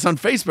saw this on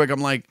Facebook,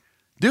 I'm like,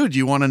 dude,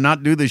 you want to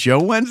not do the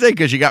show Wednesday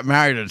because you got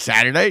married on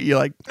Saturday? You're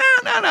like, no,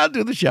 I'll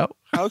do the show.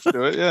 Let's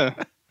do it, yeah.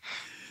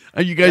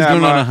 Are you guys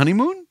going on a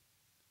honeymoon?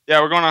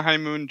 Yeah, we're going on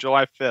honeymoon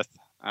July 5th.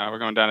 We're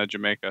going down to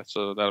Jamaica,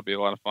 so that'll be a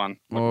lot of fun.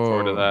 Looking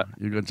forward to that.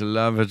 You're going to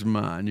love it,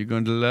 man. You're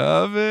going to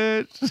love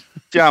it.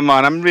 Yeah,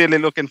 man. I'm really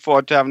looking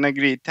forward to having a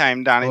great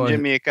time down in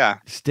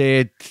Jamaica.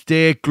 Stay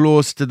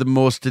close to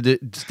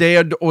stay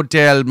at the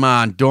hotel,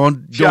 man.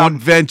 Don't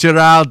venture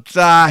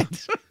outside.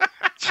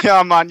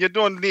 Yeah, man. You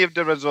don't leave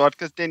the resort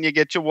because then you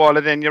get your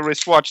wallet and your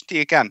wristwatch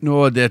taken.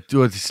 No, that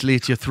would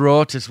slit your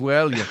throat as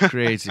well. You're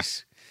crazy.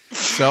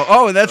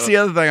 So, that's the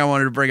other thing I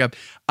wanted to bring up.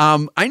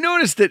 I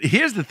noticed that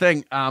here's the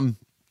thing.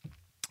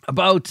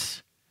 About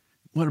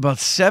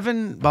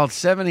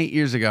 7-8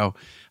 years ago,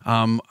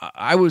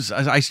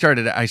 I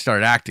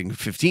started acting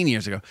 15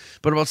 years ago,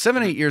 but about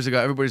 7-8 years ago,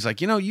 everybody's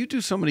like, you do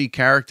so many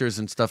characters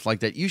and stuff like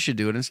that, you should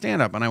do it in stand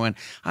up. And I went,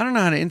 I don't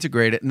know how to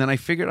integrate it. And then I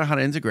figured out how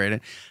to integrate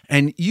it.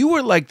 And you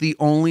were like the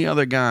only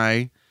other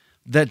guy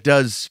that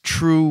does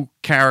true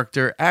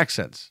character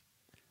accents.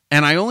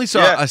 And I only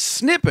saw a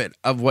snippet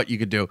of what you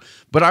could do,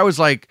 but I was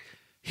like,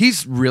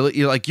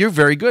 you're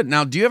very good.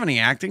 Now, do you have any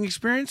acting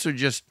experience or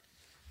just?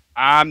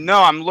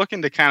 No, I'm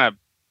looking to kind of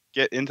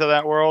get into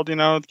that world,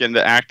 get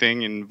into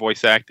acting and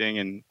voice acting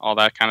and all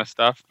that kind of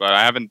stuff. But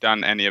I haven't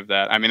done any of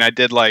that. I mean, I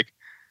did like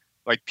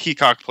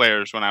Peacock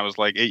Players when I was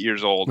like 8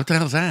 years old. What the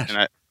hell is that?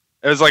 And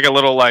it was like a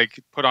little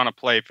put on a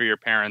play for your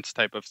parents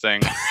type of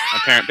thing.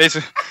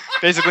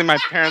 Basically, my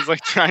parents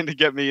trying to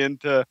get me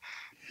into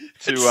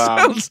acting.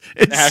 Sounds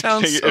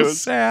so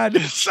sad.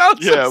 It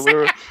sounds so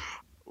sad.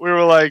 We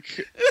were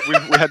like we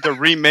had to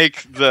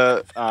remake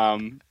the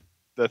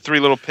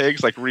Three Little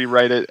Pigs,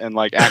 rewrite it and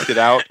act it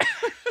out.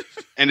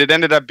 And it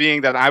ended up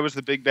being that I was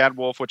the big bad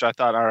wolf, which I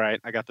thought, all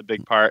right, I got the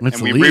big part. Let's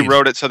and we leave.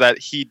 rewrote it so that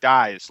he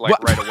dies like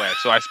What? right away.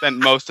 So I spent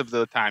most of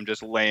the time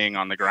just laying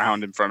on the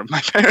ground in front of my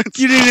parents.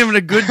 You didn't have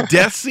a good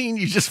death scene.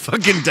 You just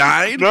fucking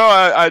died. No,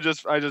 I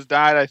just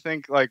died. I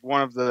think like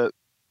one of the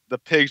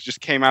pigs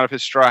just came out of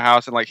his straw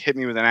house and like hit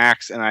me with an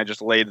axe, and I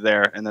just laid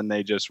there, and then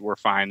they just were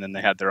fine, and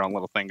they had their own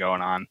little thing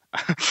going on.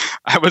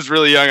 I was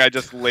really young. I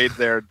just laid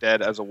there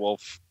dead as a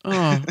wolf.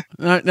 Oh,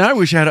 now I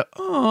wish I had a.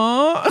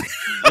 Oh.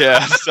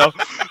 Yeah,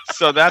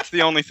 so that's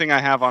the only thing I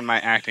have on my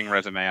acting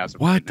resume as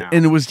of What? right now.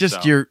 And it was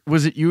just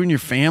was it you and your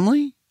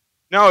family?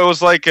 No, it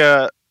was like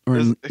or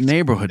a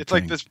neighborhood. It's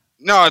like this.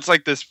 No, it's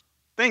like this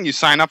thing you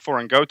sign up for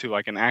and go to,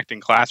 like an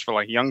acting class for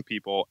like young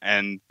people,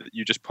 and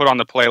you just put on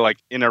the play like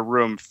in a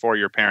room for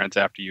your parents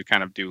after you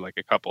kind of do like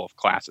a couple of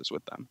classes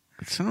with them.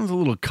 It sounds a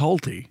little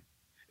culty.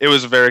 It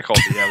was very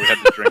culty. Yeah, we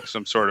had to drink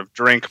some sort of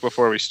drink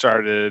before we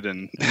started,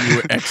 and you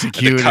were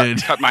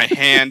executed. cut my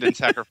hand and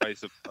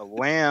sacrifice a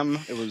lamb.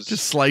 It was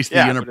just slice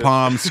the inner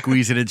palm,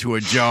 squeeze it into a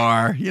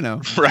jar. You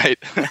know,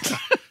 right.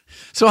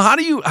 So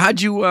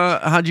how'd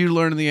you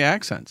learn the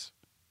accents?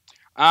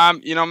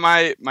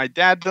 My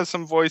dad does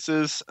some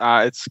voices.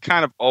 It's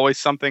kind of always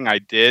something I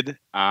did.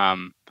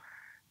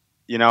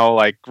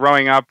 Like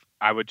growing up,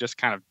 I would just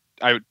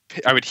I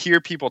would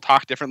hear people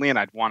talk differently, and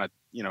I'd want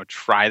to,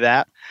 try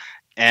that.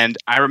 And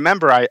I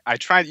remember I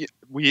tried.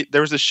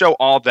 There was a show,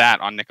 All That,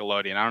 on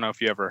Nickelodeon. I don't know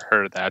if you ever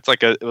heard of that.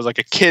 It was like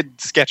a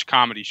kid sketch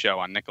comedy show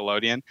on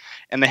Nickelodeon,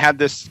 and they had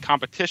this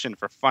competition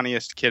for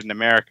funniest kid in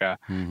America.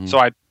 Mm-hmm. So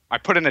I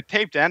put in a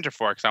tape to enter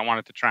for because I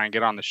wanted to try and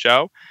get on the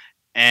show.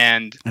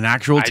 And an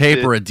actual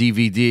tape or a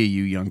DVD,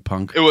 you young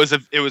punk? It was a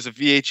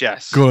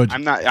VHS. Good.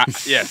 I'm not.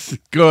 Yes.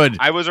 Good.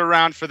 I was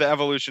around for the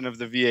evolution of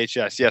the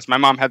VHS. Yes, my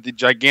mom had the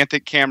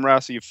gigantic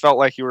camera, so you felt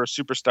like you were a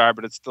superstar,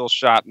 but it's still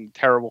shot in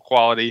terrible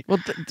quality. Well,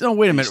 no,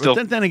 wait a minute.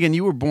 Then again,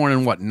 you were born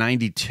in what,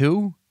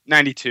 92?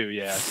 92,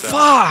 yeah. So.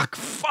 Fuck.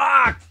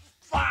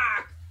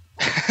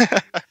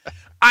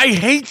 I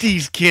hate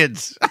these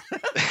kids.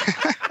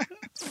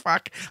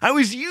 Fuck. I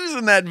was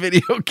using that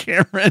video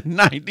camera in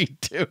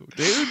 92,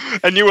 dude.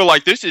 And you were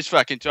like, this is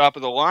fucking top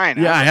of the line.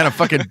 Yeah, I had a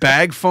fucking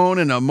bag phone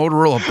and a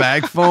Motorola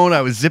bag phone.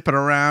 I was zipping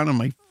around in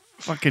my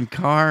fucking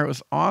car. It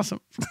was awesome.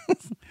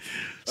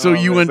 So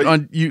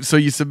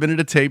you submitted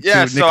a tape to Nickelodeon.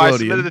 Yeah, so I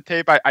submitted a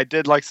tape. I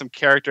did like some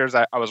characters.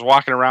 I was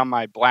walking around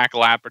my black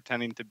lab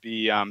pretending to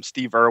be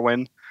Steve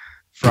Irwin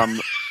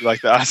from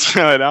like the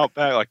Australian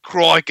Outback. Like,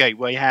 crikey,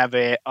 we have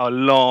a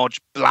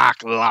large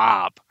black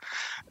lab.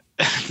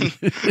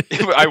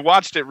 I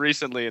watched it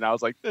recently and I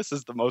was like, this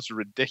is the most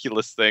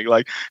ridiculous thing.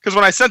 Like, because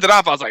when I sent it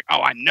off, I was like,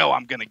 oh, I know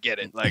I'm going to get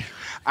it. Like,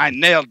 I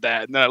nailed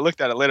that. And then I looked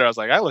at it later. I was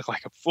like, I look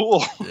like a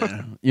fool.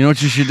 Yeah. You know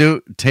what you should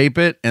do? Tape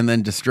it and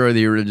then destroy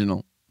the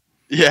original.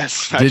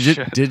 Yes.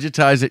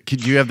 Digitize it.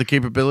 Could you have the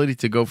capability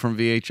to go from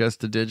VHS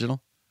to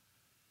digital?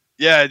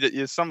 Yeah.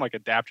 It's some like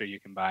adapter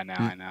you can buy now.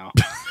 I know.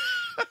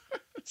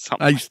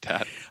 Something like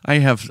that. I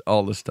have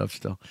all the stuff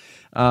still.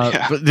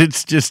 But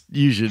it's just,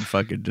 you should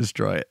fucking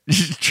destroy it.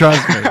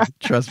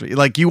 Trust me.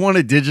 Like, you want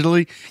it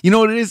digitally. You know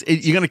what it is?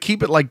 You're going to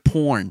keep it like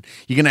porn.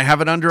 You're going to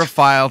have it under a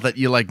file that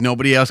you like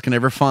nobody else can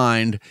ever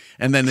find.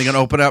 And then they're going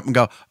to open it up and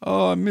go,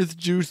 oh, I miss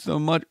Juice so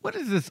much. What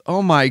is this?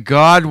 Oh my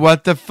God,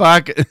 what the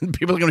fuck? And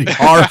people are going to be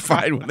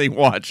horrified when they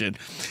watch it.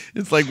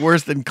 It's like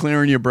worse than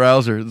clearing your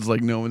browser. It's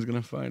like no one's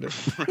going to find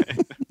it.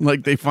 Right.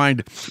 Like they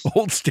find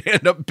old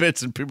stand-up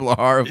bits and people are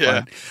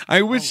horrified. Yeah.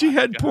 I wish she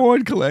had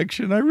porn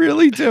collection. I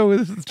really do.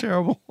 This is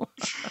terrible.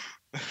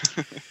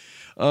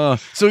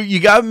 So you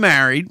got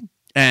married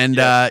and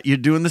you're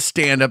doing the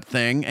stand-up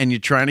thing and you're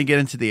trying to get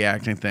into the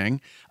acting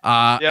thing.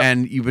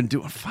 And you've been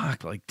doing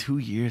like 2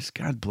 years.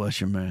 God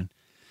bless you, man.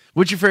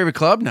 What's your favorite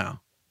club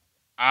now?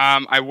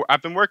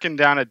 I've been working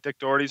down at Dick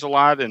Doherty's a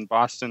lot in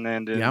Boston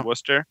and in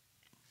Worcester.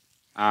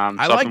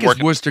 I like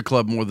his Worcester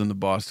club more than the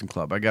Boston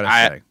club, I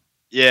gotta say.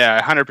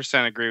 Yeah, I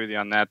 100% agree with you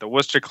on that. The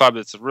Worcester Club,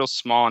 it's real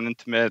small and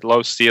intimate,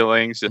 low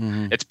ceilings.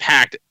 Mm-hmm. It's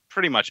packed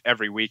pretty much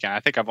every weekend. I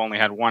think I've only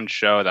had one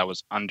show that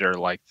was under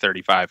like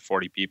 35,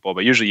 40 people,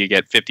 but usually you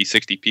get 50,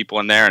 60 people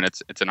in there, and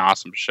it's an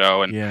awesome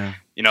show. And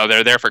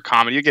they're there for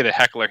comedy. You get a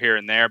heckler here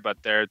and there,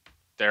 but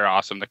they're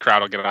awesome. The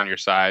crowd will get on your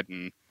side,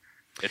 and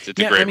it's a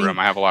great room.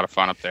 I have a lot of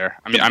fun up there.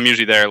 I mean, I'm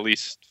usually there at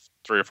least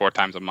 3 or 4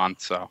 times a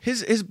month. So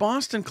his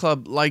Boston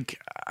Club,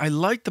 like, I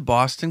like the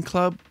Boston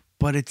Club,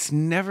 but it's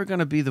never going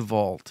to be the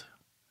Vault.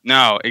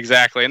 No,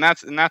 exactly. And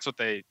that's what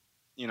they,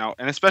 and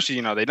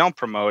especially, they don't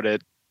promote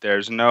it.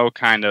 There's no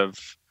kind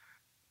of,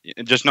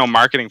 just no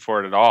marketing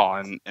for it at all.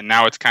 And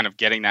now it's kind of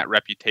getting that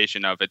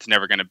reputation of it's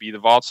never going to be the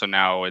Vault. So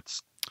now which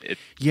I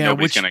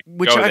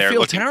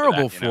feel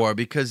terrible for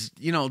because,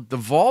 the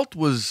Vault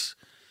was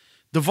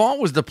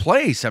the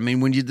place. I mean,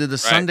 when you did the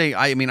Sunday,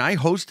 I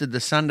hosted the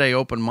Sunday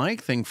open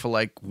mic thing for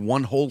like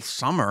one whole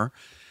summer.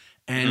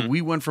 And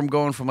we went from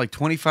going from like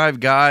 25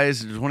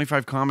 guys,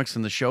 25 comics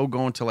in the show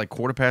going to like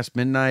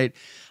midnight.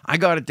 I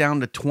got it down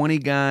to 20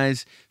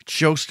 guys.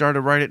 Show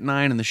started right at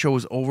 9 and the show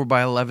was over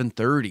by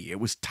 11:30. It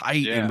was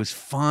tight and it was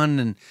fun.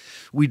 And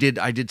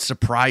I did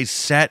surprise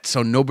sets,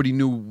 so nobody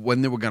knew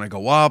when they were going to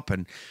go up.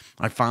 And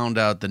I found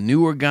out the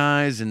newer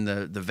guys and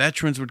the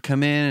veterans would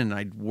come in and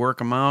I'd work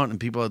them out and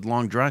people had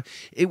long drive.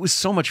 It was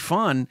so much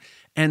fun.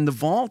 And the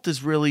vault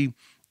is really...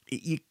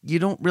 You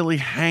don't really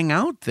hang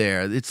out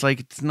there. It's like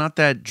it's not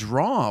that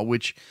draw,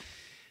 which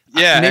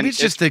maybe it's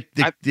just the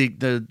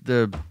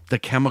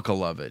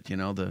chemical of it,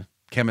 the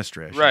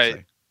chemistry. I should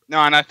say. No,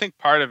 and I think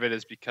part of it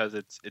is because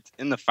it's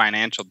in the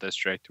financial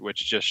district,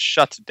 which just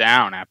shuts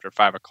down after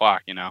 5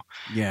 o'clock.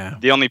 Yeah.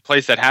 The only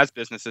place that has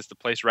business is the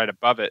place right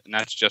above it, and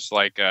that's just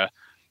like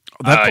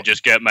I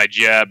just got my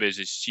job as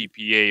a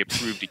CPA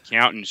approved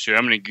accountant, so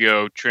I'm going to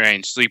go try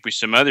and sleep with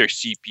some other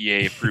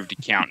CPA approved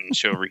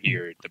accountants over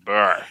here at the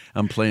bar.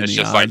 I'm playing it's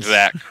the just odds. like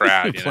that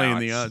crowd. Playing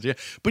the odds, yeah.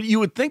 But you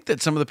would think that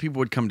some of the people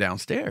would come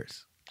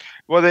downstairs.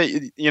 Well,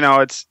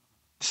 it's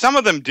some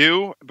of them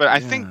do, but I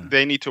think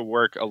they need to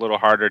work a little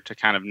harder to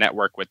kind of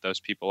network with those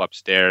people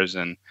upstairs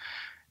and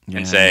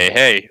say,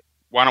 hey,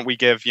 why don't we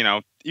give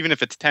even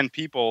if it's 10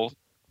 people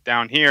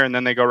down here, and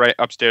then they go right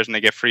upstairs and they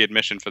get free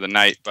admission for the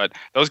night. But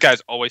those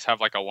guys always have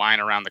like a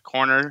line around the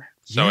corner,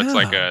 so it's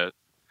like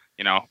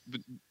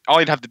all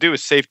you'd have to do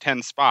is save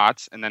 10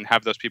 spots and then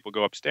have those people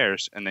go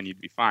upstairs, and then you'd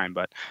be fine.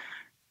 But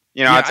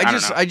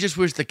I just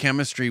wish the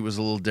chemistry was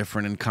a little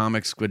different, and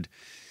comics would.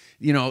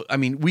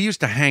 We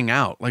used to hang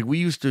out. Like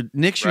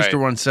Nick's used to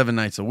run 7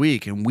 nights a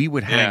week, and we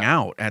would hang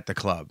out at the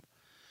club.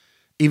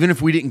 Even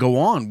if we didn't go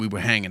on, we were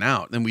hanging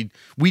out. Then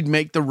we'd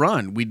make the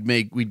run.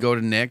 We'd go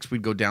to Nick's.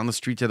 We'd go down the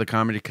street to the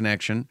Comedy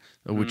Connection,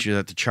 which is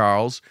at the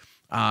Charles,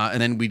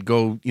 and then we'd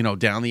go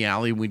down the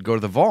alley and we'd go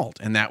to the Vault,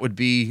 and that would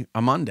be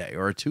a Monday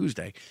or a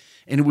Tuesday,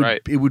 and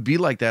it would be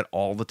like that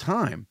all the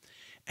time.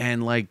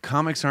 And like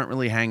comics aren't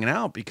really hanging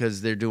out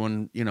because they're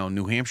doing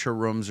New Hampshire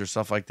rooms or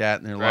stuff like that,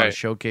 and there's a lot of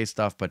showcase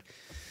stuff, but.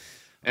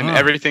 And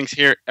everything's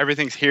here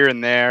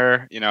and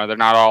there. They're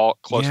not all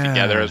close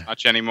together as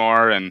much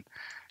anymore, and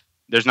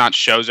there's not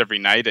shows every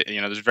night.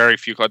 There's very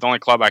few clubs. The only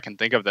club I can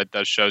think of that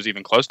does shows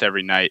even close to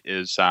every night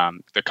is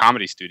the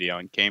Comedy Studio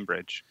in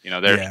Cambridge.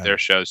 Their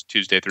shows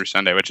Tuesday through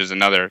Sunday, which is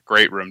another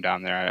great room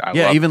down there. I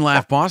love even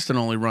Laugh Boston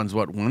only runs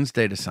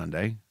Wednesday to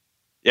Sunday.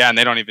 Yeah, and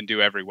they don't even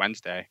do every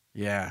Wednesday.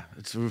 Yeah,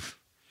 it's oof.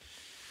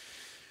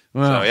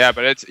 Well, so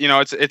but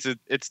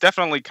it's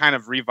definitely kind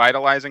of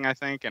revitalizing, I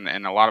think, and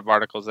a lot of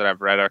articles that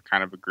I've read are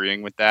kind of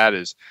agreeing with that.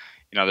 Is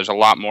there's a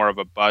lot more of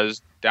a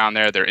buzz down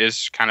there. There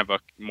is kind of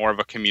more of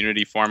a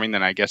community forming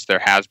than I guess there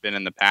has been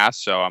in the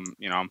past. So I'm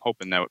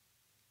hoping that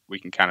we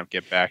can kind of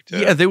get back to.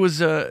 Yeah, there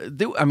was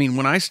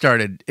when I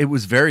started, it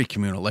was very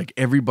communal. Like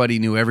everybody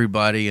knew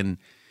everybody, and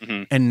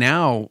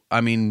now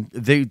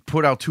they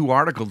put out 2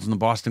 articles in the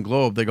Boston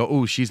Globe. They go,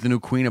 "Oh, she's the new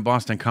queen of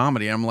Boston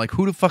comedy." And I'm like,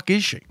 "Who the fuck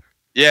is she?"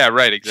 Yeah,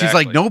 right. Exactly. She's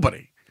like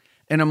nobody,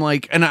 and I'm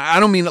like, and I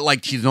don't mean it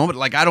like she's nobody.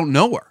 Like I don't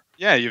know her.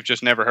 Yeah, you've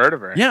just never heard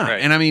of her. Yeah,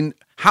 right. and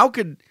how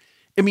could?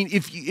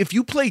 If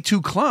you play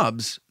 2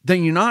 clubs,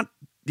 then you're not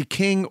the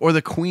king or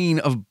the queen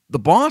of the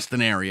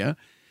Boston area.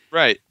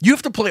 Right. You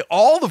have to play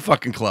all the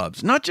fucking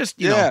clubs, not just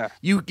you know.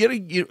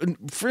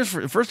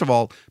 First of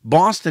all,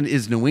 Boston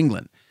is New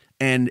England,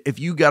 and if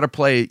you got to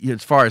play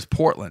as far as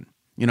Portland,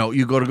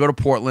 you go to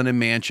Portland and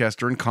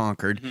Manchester and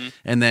Concord,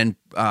 and then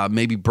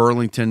maybe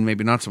Burlington,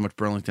 maybe not so much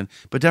Burlington,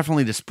 but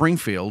definitely to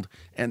Springfield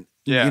and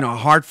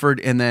Hartford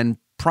and then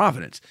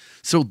Providence.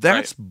 So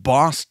that's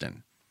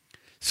Boston.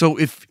 So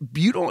if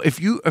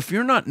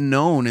you're not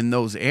known in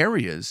those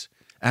areas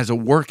as a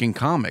working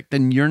comic,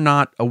 then you're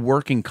not a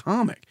working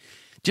comic.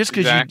 Just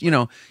because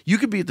you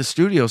could be at the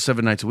studio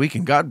 7 nights a week,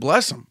 and God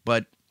bless them,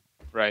 but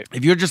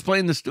if you're just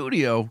playing the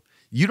studio,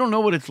 you don't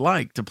know what it's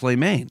like to play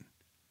Maine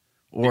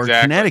or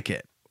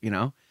Connecticut.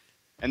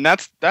 And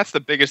that's the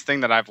biggest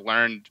thing that I've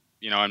learned,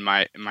 in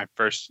my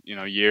first,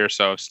 year or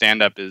so of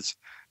stand-up is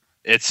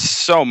it's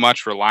so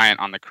much reliant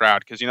on the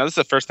crowd. Cause this is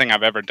the first thing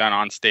I've ever done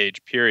on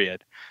stage,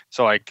 period.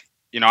 So like,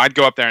 I'd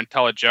go up there and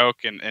tell a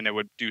joke and it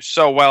would do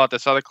so well at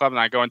this other club, and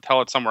I'd go and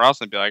tell it somewhere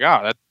else and be like, oh,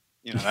 that,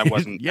 that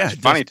wasn't as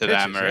funny to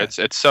them, or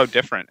it's so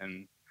different.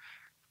 And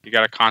you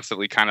got to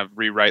constantly kind of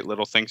rewrite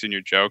little things in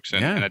your jokes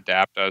and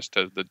adapt those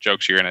to the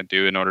jokes you're going to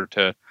do in order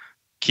to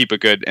keep a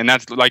good, and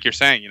that's like you're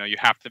saying, you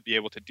have to be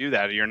able to do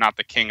that. You're not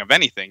the king of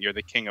anything. You're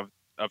the king of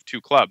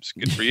 2 clubs.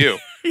 Good for you.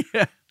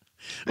 Yeah.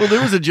 Well,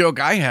 there was a joke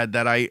I had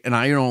that I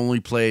only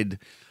played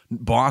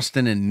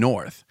Boston and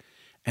North.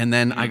 And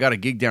then I got a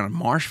gig down in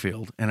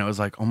Marshfield, and I was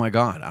like, oh my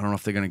God, I don't know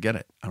if they're going to get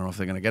it.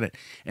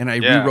 And I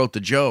rewrote the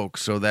joke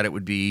so that it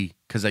would be,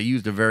 because I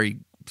used a very,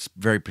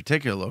 very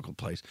particular local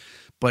place.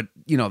 But,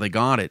 they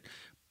got it.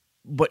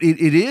 But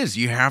it is,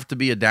 you have to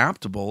be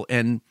adaptable.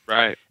 And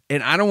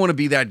And I don't want to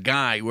be that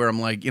guy where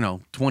I'm like,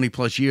 20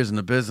 plus years in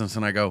the business,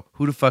 and I go,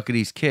 who the fuck are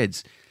these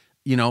kids?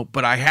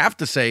 But I have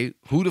to say,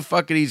 who the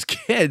fuck are these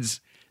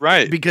kids?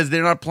 Right. Because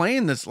they're not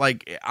playing this.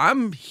 Like,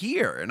 I'm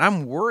here and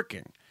I'm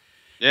working.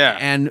 Yeah.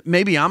 And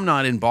maybe I'm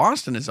not in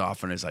Boston as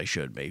often as I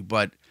should be,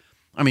 but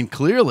I mean,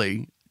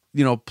 clearly,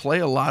 play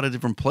a lot of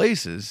different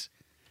places.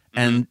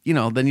 And,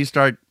 then you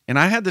start, and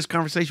I had this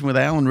conversation with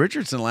Alan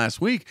Richardson last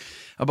week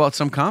about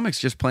some comics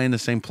just playing the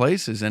same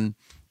places. And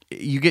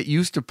you get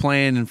used to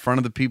playing in front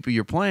of the people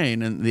you're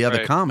playing and the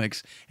other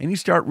comics, and you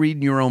start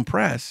reading your own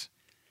press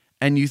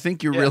and you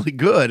think you're really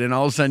good. And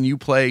all of a sudden you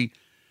play,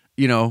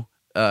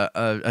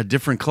 a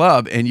different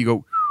club and you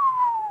go,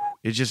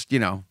 it just,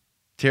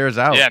 tears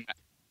out.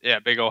 Yeah,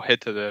 big old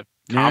hit to the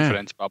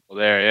confidence bubble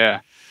there.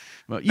 Yeah.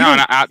 Well,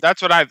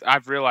 that's what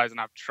I've realized,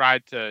 and I've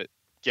tried to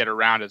get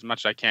around as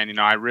much as I can.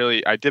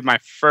 I did my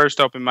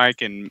first open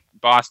mic in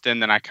Boston,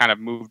 then I kind of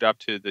moved up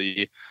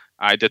to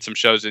I did some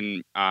shows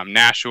in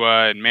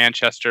Nashua and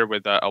Manchester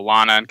with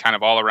Alana, and kind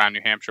of all around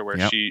New Hampshire where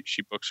she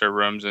books her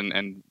rooms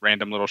and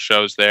random little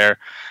shows there.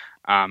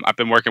 I've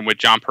been working with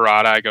John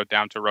Parada. I go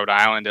down to Rhode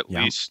Island at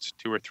least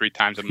 2 or 3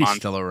 times a month. He's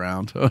still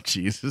around. Oh,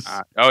 Jesus.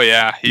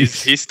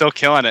 He's still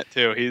killing it,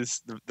 too.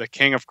 He's the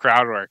king of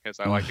crowd work, as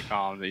I like to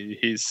call him.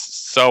 He's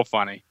so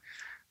funny.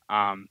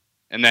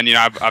 And then,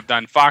 I've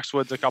done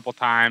Foxwoods a couple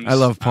times. I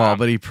love Paul,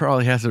 but he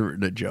probably hasn't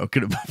written a joke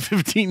in about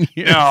 15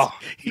 years.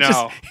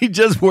 No. He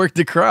just worked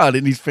the crowd,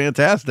 and he's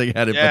fantastic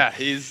at it. Yeah,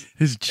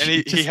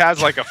 he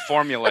has like a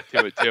formula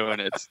to it, too,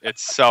 and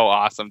it's so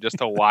awesome just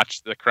to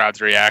watch the crowd's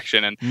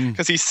reaction. And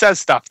because he says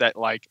stuff that,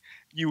 like,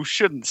 you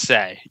shouldn't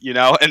say,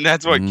 and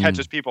that's what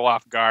catches people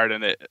off guard.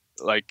 And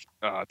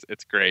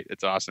it's great.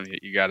 It's awesome.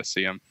 You got to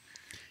see him.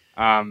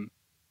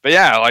 But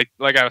yeah,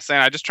 like I was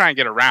saying, I just try and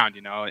get around,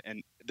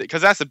 and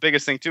because that's the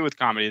biggest thing too with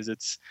comedy is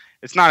it's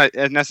not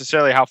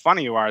necessarily how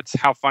funny you are, it's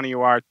how funny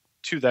you are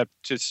to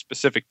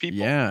specific people.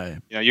 Yeah,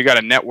 you got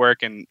to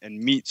network and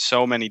meet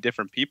so many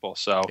different people.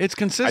 So it's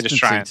consistency I just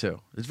try too.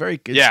 It's very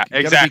good.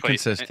 Exactly. Be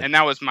consistent. And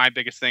that was my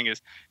biggest thing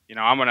is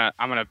I'm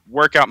gonna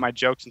work out my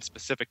jokes in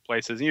specific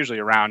places, usually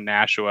around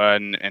Nashua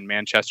and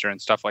Manchester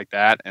and stuff like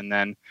that, and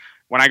then.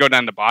 When I go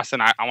down to Boston,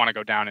 I want to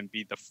go down and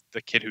be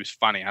the kid who's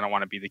funny. I don't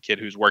want to be the kid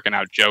who's working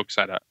out jokes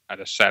at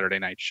a Saturday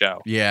night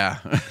show. Yeah.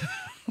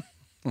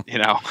 We'll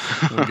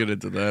get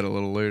into that a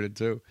little later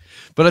too.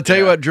 But I'll tell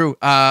you what, Drew,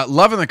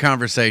 loving the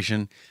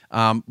conversation.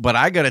 But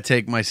I got to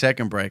take my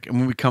second break. And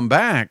when we come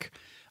back,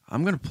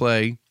 I'm going to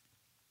play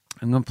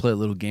a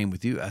little game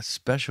with you, a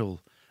special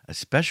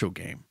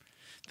game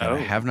that I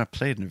have not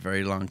played in a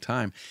very long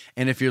time.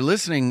 And if you're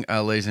listening,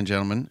 ladies and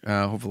gentlemen,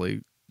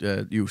 hopefully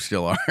you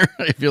still are.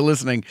 If you're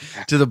listening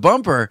to the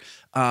bumper,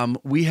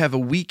 we have a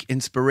week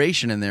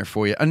inspiration in there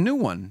for you. A new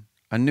one.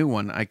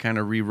 I kind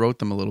of rewrote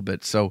them a little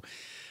bit. So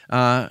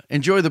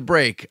enjoy the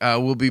break.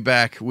 We'll be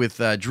back with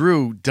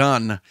Drew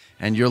Dunn,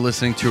 and you're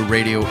listening to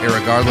Radio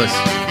Irregardless.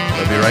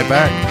 We'll be right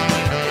back.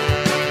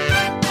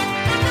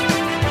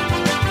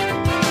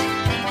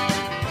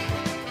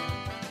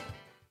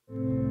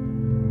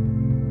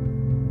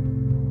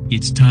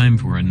 It's time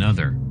for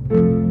another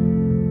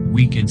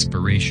week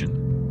inspiration.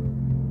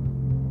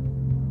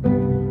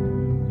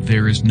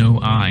 There is no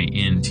I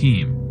in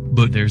team,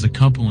 but there's a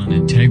couple in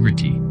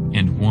integrity,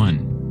 and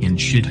one in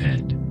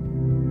shithead.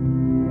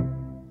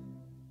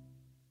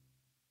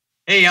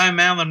 Hey, I'm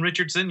Alan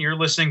Richardson. You're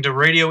listening to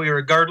Radio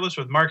Irregardless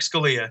with Mark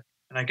Scalia.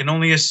 And I can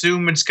only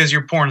assume it's because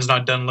your porn's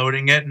not done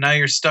loading yet, and now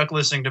you're stuck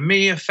listening to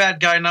me, a fat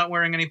guy not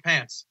wearing any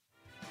pants.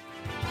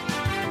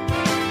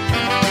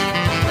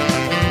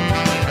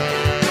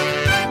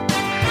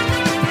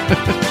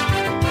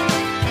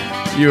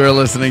 You are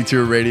listening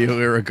to Radio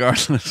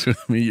Irregardless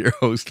with me, your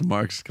host,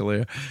 Mark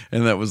Scalia.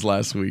 And that was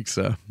last week's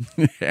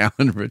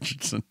Alan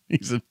Richardson.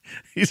 He's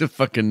a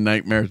fucking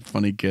nightmare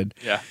funny kid.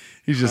 Yeah.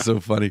 He's just so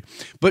funny.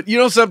 But you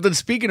know something?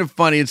 Speaking of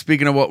funny and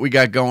speaking of what we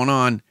got going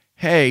on,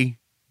 hey,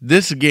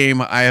 this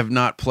game I have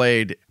not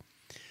played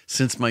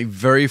since my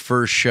very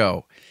first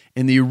show.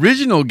 In the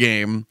original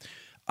game,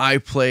 I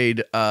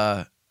played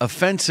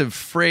offensive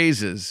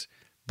phrases,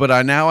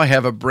 but now I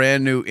have a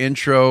brand new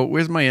intro.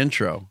 Where's my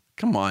intro?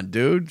 Come on,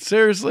 dude.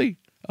 Seriously?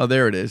 Oh,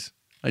 there it is.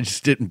 I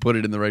just didn't put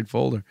it in the right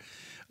folder.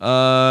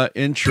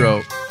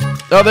 Intro.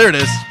 Oh, there it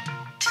is.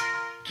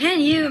 Can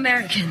you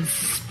Americans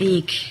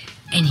speak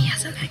any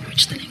other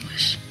language than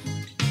English?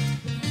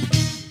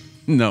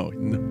 No.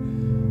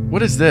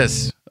 What is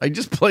this? I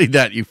just played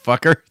that, you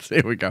fucker.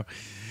 There we go.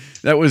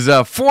 That was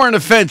foreign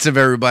offensive,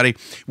 everybody.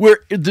 Where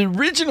the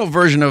original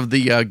version of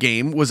the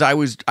game was, I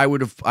was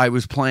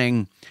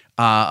playing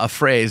a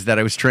phrase that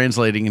I was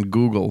translating in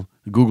Google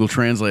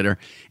Translator,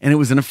 and it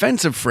was an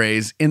offensive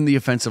phrase in the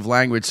offensive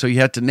language. So you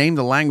had to name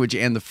the language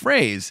and the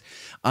phrase.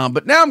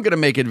 But now I'm going to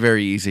make it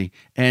very easy,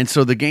 and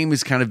so the game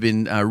has kind of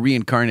been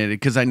reincarnated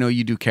because I know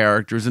you do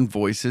characters and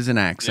voices and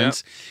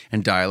accents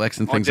and dialects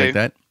and things like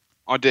that.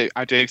 I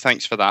do.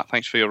 Thanks for that.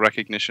 Thanks for your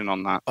recognition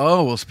on that.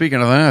 Oh, well, speaking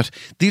of that,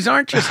 these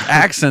aren't just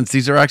accents.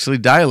 These are actually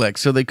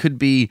dialects. So they could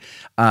be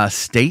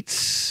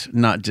states,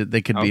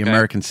 they could be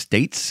American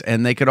states,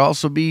 and they could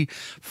also be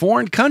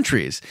foreign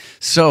countries.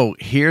 So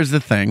here's the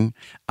thing.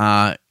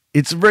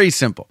 It's very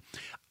simple.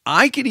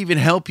 I could even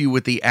help you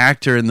with the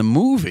actor in the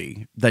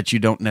movie that you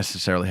don't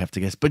necessarily have to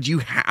guess, but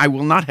I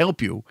will not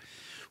help you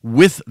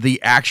with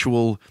the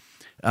actual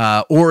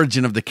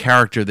origin of the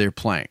character they're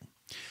playing.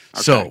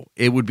 Okay. So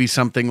it would be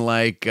something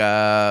like,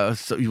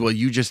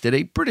 you just did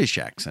a British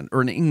accent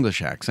or an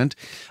English accent.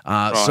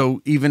 So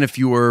even if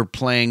you were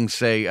playing,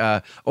 say,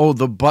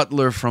 the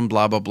butler from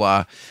blah, blah,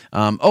 blah.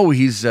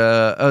 It's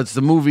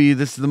the movie,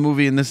 this is the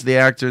movie, and this is the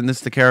actor, and this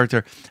is the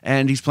character.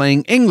 And he's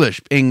playing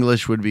English.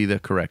 English would be the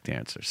correct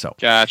answer. So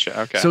gotcha.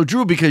 Okay. So,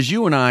 Drew, because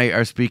you and I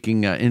are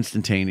speaking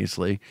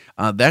instantaneously,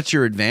 that's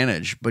your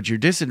advantage. But your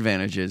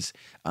disadvantage is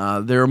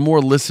there are more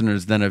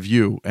listeners than of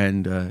you,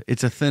 and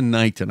it's a thin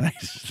night tonight.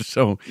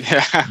 So,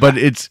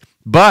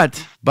 but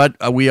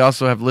we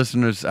also have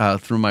listeners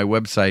through my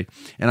website,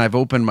 and I've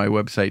opened my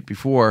website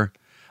before,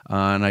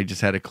 and I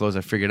just had to close.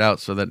 I figured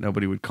out so that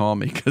nobody would call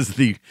me because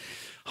the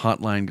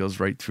hotline goes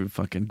right through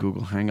fucking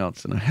Google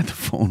Hangouts, and I had the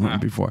phone on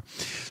before.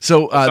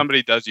 So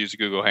somebody does use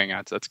Google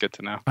Hangouts. That's good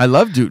to know. I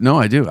do.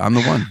 I'm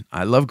the one.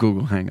 I love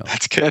Google Hangouts.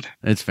 That's good.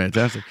 It's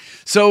fantastic.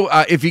 So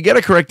if you get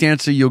a correct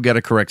answer, you'll get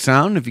a correct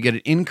sound. If you get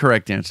an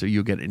incorrect answer,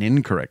 you'll get an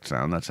incorrect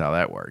sound. That's how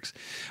that works.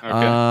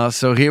 Okay.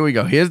 So here we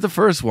go. Here's the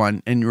first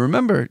one, and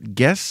remember,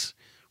 guess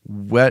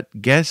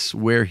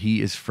where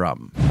he is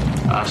from.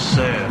 I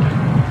said,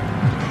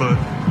 put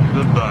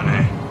the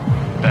bunny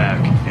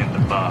back in the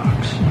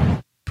box.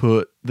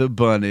 Put the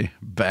bunny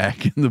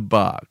back in the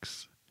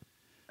box.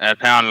 That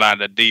sounds like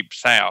the deep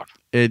south.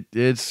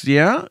 It's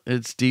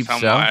deep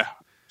south.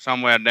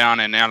 Somewhere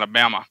down in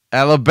Alabama.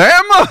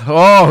 Alabama?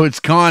 Oh, it's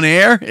Con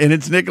Air, and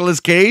it's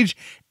Nicolas Cage,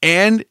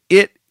 and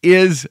it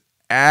is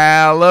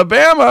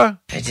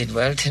Alabama. I did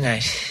well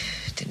tonight,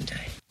 didn't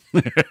I?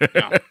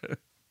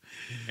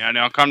 Yeah,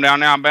 they'll come down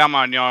to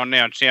Alabama and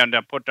they'll see how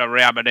they put the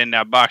rabbit in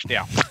that box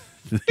there.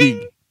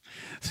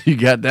 You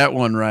got that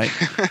one right.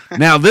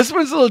 Now, this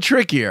one's a little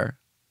trickier.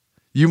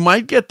 You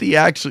might get the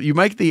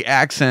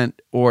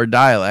accent or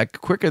dialect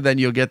quicker than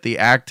you'll get the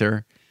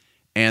actor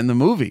and the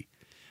movie.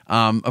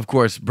 Of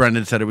course,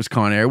 Brendan said it was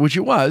Con Air, which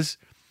it was.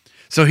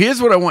 So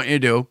here's what I want you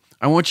to do.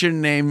 I want you to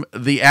name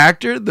the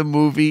actor, the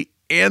movie,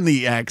 and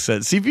the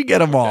accent. See if you get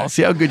them all.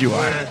 See how good you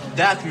are.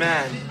 That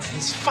man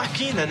is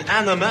fucking an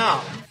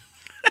animal.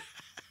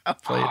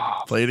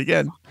 Play it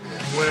again.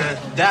 Where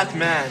that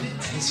man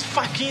is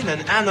fucking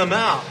an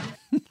animal.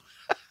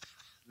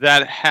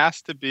 That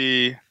has to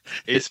be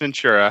Ace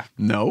Ventura.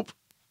 Nope.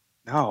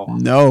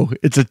 No,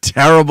 it's a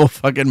terrible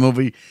fucking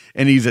movie,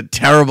 and he's a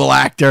terrible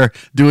actor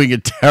doing a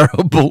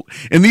terrible.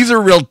 And these are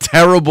real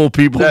terrible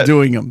people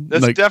doing them.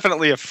 That's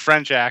definitely a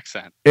French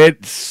accent.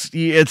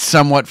 It's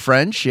somewhat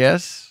French,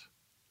 yes.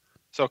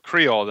 So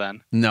Creole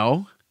then?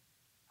 No.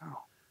 Oh.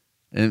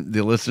 And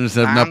the listeners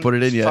have not put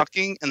it in yet.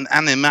 Fucking an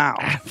animal.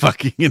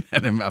 Fucking an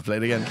animal. Play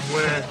it again.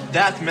 Where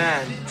that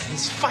man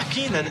is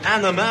fucking an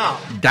animal.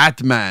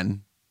 That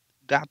man.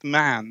 That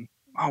man.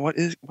 Oh, what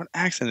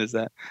accent is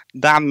that?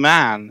 That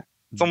man.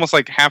 It's almost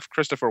like half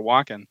Christopher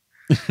Walken.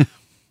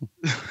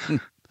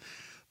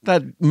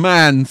 That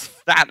man.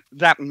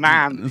 That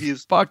man.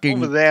 He's fucking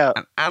over there.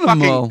 An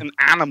animal. Fucking an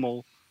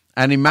animal.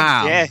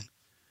 Animal. Yeah.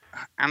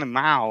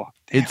 Animal.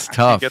 Damn, it's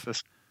tough. Get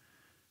this.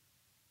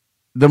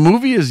 The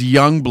movie is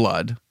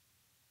Youngblood.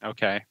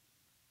 Okay.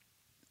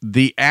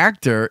 The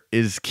actor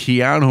is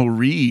Keanu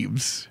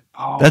Reeves.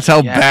 Oh, that's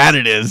how bad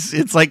it is.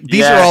 It's like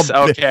these are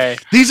all okay.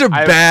 These are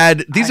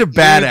bad. These are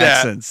bad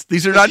accents.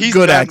 These are not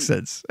good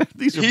accents.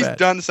 These are he's bad.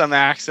 Done some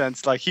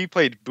accents. Like he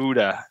played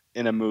Buddha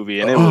in a movie,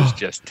 and it was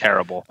just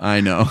terrible.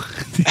 I know.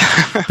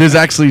 There's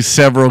actually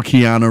several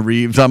Keanu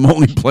Reeves. I'm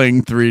only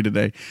playing 3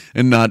 today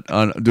and not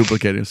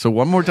duplicating. So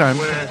one more time.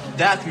 Where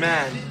that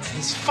man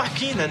is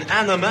fucking an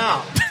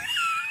animal.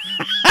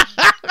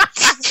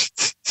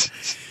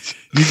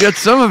 You get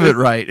some of it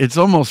right. It's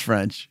almost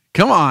French.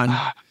 Come on.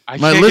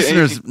 My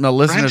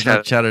listeners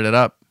have chatted it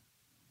up.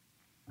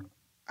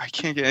 I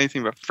can't get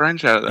anything but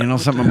French out of that. You know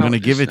something? I'm going to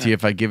give it to you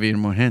if I give you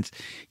more hints.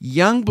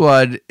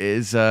 Youngblood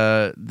is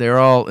they're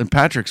all, and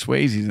Patrick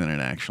Swayze's in it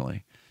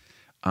actually.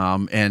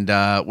 And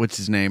what's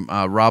his name?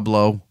 Rob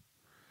Lowe.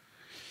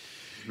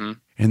 Mm-hmm.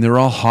 And they're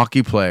all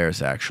hockey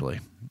players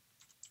actually.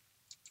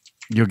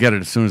 You'll get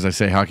it as soon as I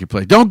say hockey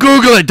player. Don't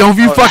Google it. Don't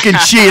you fucking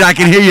cheat. I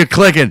can hear you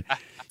clicking.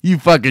 You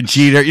fucking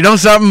cheater. You know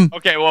something?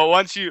 Okay, well,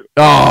 once you...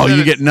 Oh,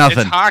 you get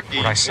nothing. It's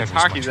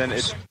hockey. Then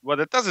it's... Well,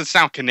 it doesn't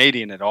sound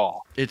Canadian at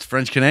all. It's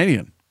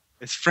French-Canadian.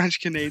 It's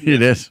French-Canadian.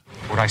 It is.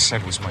 What I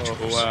said was much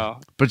worse. Wow.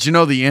 But you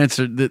know the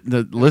answer,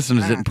 the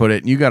listeners didn't put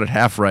it, and you got it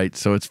half right,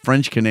 so it's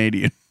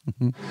French-Canadian.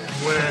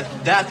 Where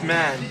that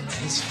man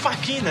is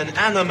fucking an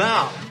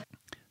animal.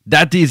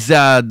 That is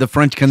the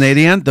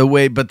French-Canadian, the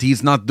way, but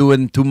he's not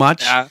doing too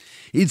much. Yeah.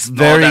 It's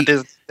very... No, that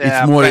is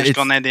it's more.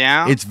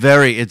 French-Canadian. It's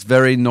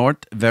very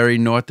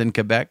north in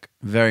Quebec,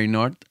 very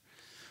north,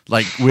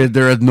 like where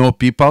there are no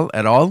people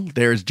at all.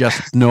 There's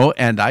just snow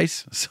and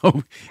ice.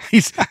 So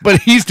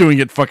he's doing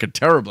it fucking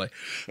terribly.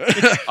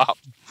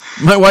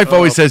 My wife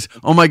always says,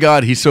 "Oh my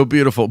God, he's so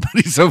beautiful, but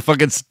he's so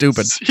fucking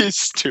stupid." He's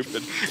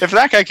stupid. If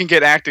that guy can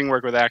get acting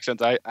work with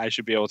accents, I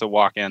should be able to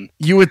walk in.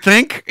 You would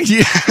think?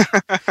 Yeah.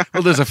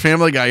 Well, there's a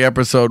Family Guy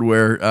episode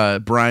where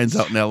Brian's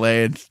out in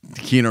L.A. and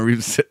Keanu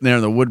Reeves is sitting there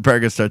and the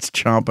woodpecker starts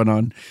chomping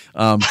on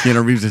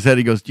Keanu Reeves' head.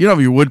 He goes, "You know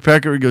your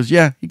woodpecker?" He goes,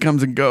 "Yeah, he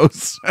comes and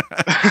goes."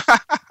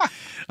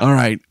 All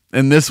right.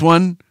 And this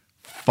one,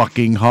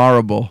 fucking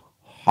horrible.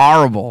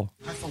 Horrible.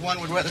 I, for one,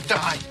 would rather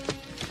die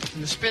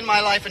than to spend my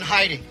life in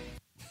hiding.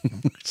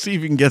 See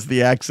if you can guess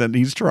the accent.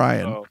 He's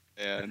trying. Oh,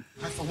 man.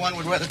 I, for one,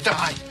 would rather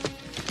die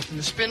than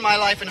to spend my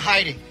life in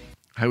hiding.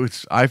 I,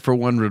 for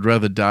one, would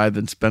rather die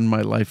than spend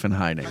my life in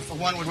hiding. I, for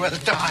one, would rather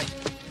die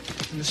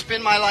than to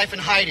spend my life in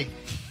hiding.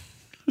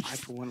 I,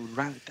 for one, would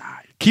rather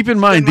die. Keep in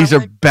mind, these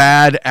are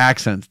bad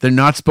accents. They're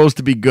not supposed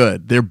to be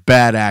good. They're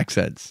bad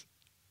accents.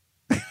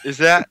 Is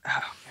that... Oh,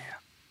 man.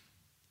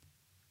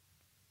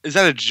 Is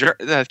that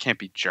that can't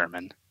be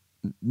German.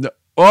 No.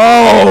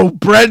 Oh,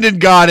 Brendan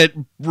got it.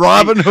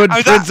 Robin Hood,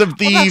 Prince of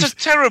Thieves. Well, that's a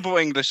terrible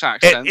English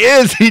accent. It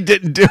is. He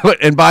didn't do it.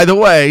 And by the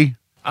way...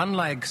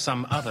 Unlike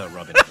some other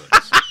Robin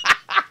Hoods,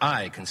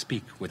 I can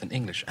speak with an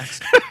English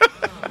accent.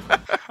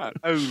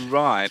 Oh,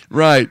 right.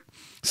 Right.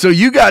 So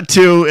you got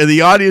two, and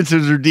the audience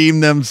has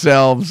redeemed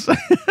themselves.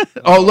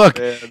 Oh, look.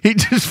 Man. He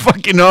just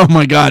fucking... Oh,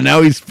 my God.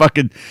 Now he's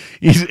fucking...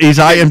 He's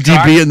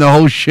IMDb and the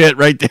whole shit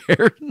right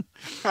there.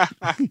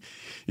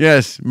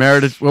 Yes,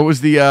 Meredith. What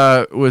was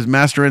was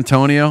Master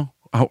Antonio?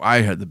 Oh,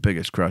 I had the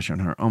biggest crush on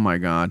her. Oh, my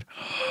God.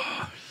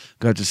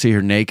 Got to see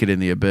her naked in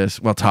the abyss.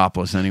 Well,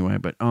 topless anyway,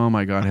 but oh,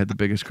 my God, I had the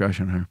biggest crush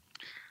on her.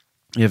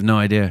 You have no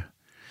idea.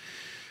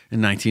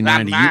 In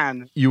 1990, that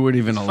man you weren't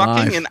even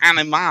alive. Fucking an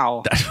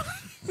animal.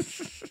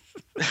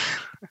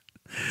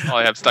 All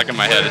I have stuck in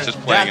my head is just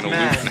playing in a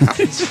loop now.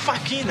 It's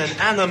fucking an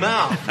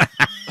animal.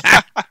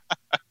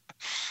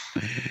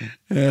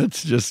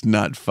 It's just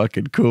not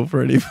fucking cool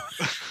for anybody.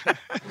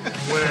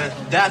 Where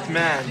that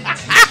man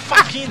is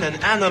fucking an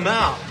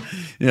animal.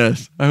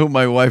 Yes, I hope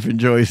my wife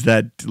enjoys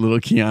that little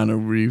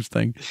Keanu Reeves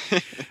thing.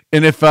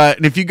 And if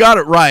you got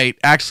it right,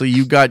 actually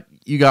you got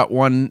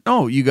one.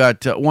 Oh, you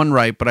got one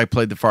right, but I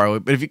played the far away.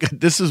 But if you got,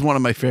 this is one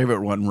of my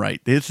favorite one right.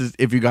 This is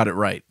if you got it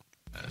right.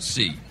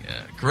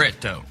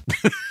 Corretto.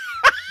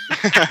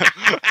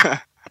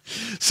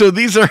 So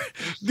these are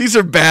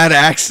bad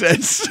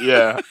accents.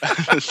 Yeah,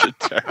 this is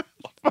terrible.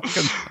 I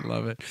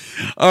love it.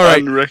 All right,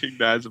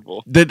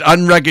 unrecognizable. The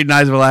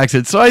unrecognizable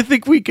accent. So I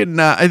think we can.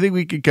 I think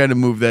we can kind of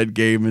move that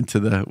game into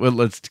the. Well,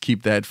 let's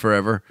keep that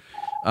forever.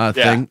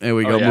 Thing. There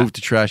we go. Yeah. Move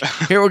to trash.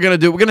 Here we're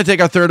gonna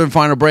take our third and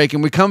final break,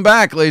 and we come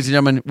back, ladies and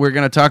gentlemen. We're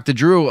gonna talk to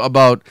Drew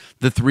about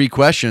the 3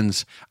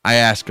 questions I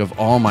ask of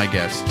all my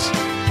guests.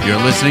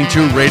 You're listening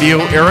to Radio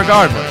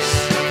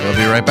Irregardless. We'll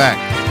be right back.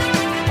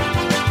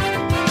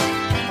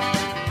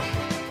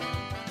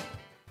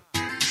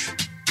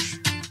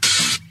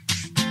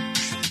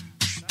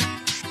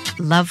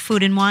 Love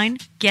food and wine?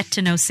 Get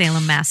to know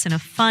Salem, Mass. in a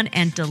fun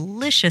and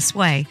delicious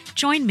way.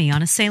 Join me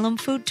on a Salem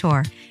food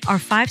tour. Our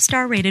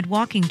 5-star rated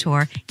walking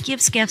tour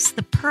gives guests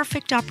the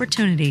perfect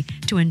opportunity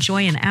to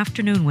enjoy an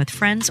afternoon with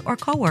friends or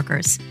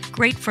coworkers.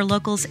 Great for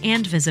locals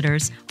and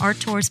visitors, our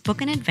tours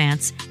book in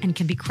advance and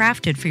can be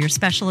crafted for your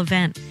special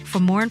event. For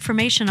more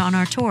information on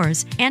our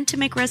tours and to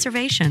make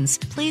reservations,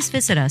 please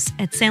visit us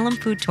at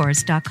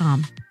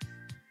salemfoodtours.com.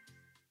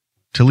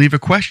 To leave a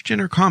question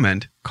or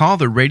comment, call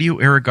the Radio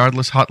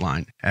Irregardless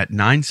hotline at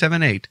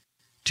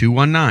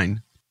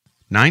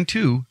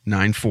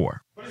 978-219-9294.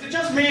 But is it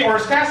just me, or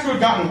has fast food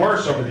gotten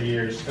worse over the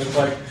years? Because,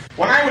 like,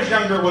 when I was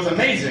younger, it was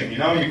amazing. You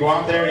know, you go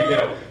out there, you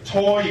get a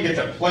toy, you get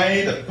to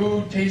play, the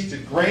food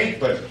tasted great,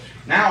 but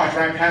now I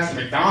drive past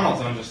the McDonald's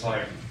and I'm just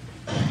like,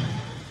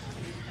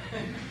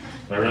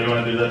 do I really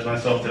want to do that to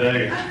myself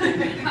today?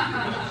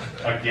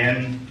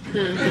 Again?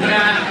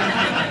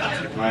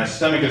 My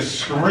stomach is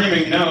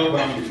screaming no,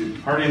 but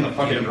I'm already in the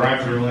fucking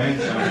drive-thru lane,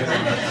 so I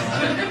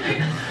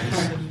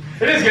guess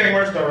it is getting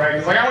worse though, right?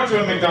 Because like I went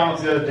to a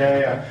McDonald's the other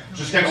day, I was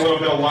just getting a little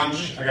bit of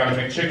lunch. I got a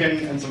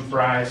McChicken and some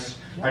fries.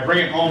 I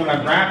bring it home and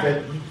I grabbed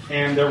it,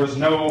 and there was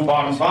no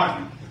bottom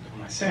bun on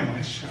my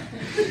sandwich.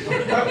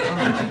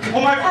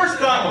 Well, my first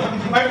thought was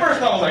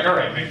like, all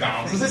right,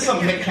 McDonald's, is this some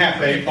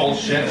McCafe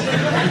bullshit?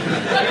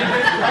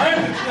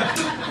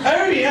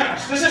 Oh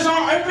yes, this is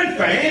our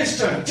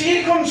open-faced,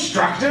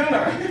 deconstructed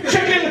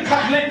chicken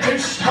cutlet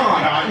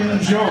tostada.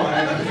 Enjoy.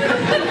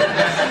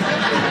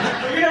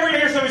 You never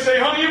hear somebody say,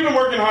 honey, you've been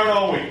working hard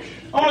all week.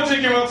 I want to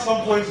take you out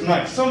someplace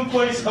nice,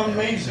 someplace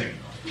amazing.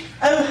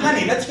 Oh,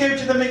 honey, let's go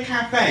to the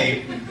McCafe.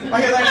 I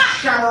hear those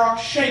Shamrock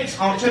shakes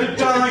are to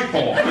die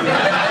for.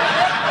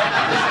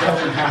 This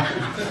doesn't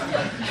happen.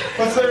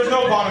 But there was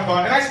no bottom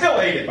bun, and I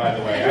still ate it, by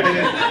the way. I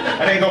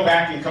didn't go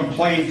back and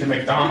complain to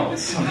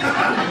McDonald's.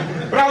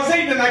 But I was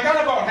eating, and I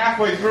got about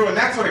halfway through, and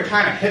that's when it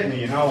kind of hit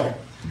me, you know, like,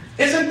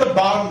 isn't the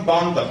bottom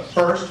bun the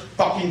first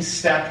fucking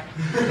step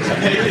to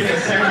making a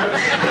sandwich?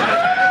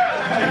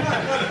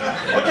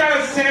 What kind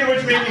of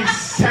sandwich-making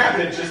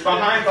savage is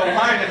behind the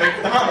line at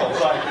McDonald's?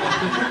 Like,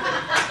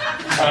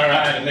 all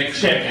right, a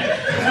McChicken.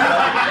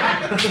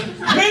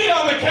 Meat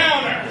on the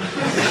counter.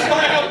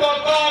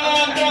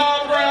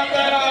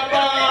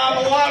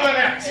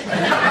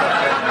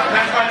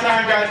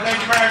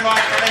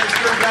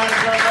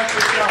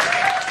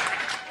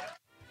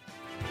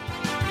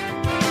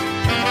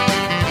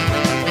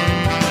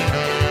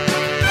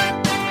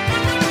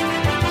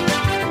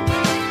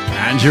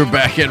 And you're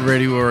back at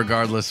Radio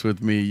Regardless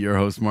with me, your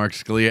host, Mark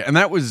Scalia. And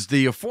that was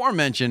the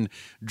aforementioned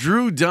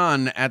Drew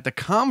Dunn at the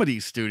Comedy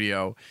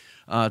Studio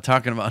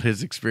talking about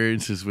his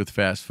experiences with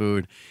fast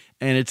food.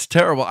 And it's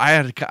terrible. I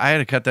had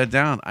to cut that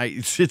down.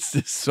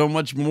 It's so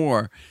much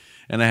more,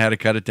 and I had to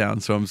cut it down.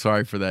 So I'm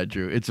sorry for that,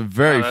 Drew. It's a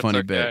very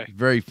funny bit.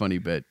 Very funny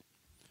bit.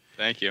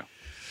 Thank you.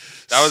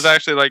 That was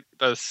actually like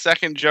the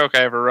second joke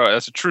I ever wrote.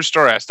 That's a true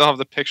story. I still have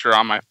the picture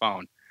on my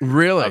phone.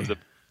 Really?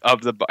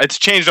 It's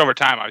changed over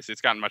time. Obviously, it's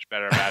gotten much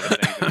better about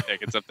it things and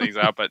taking some things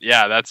out. But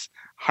yeah, that's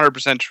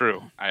 100%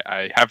 true.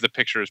 I have the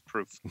picture as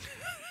proof.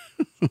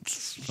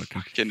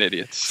 Fucking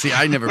idiots. See,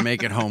 I never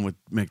make it home with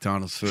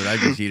McDonald's food. I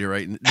just eat it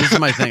right. This is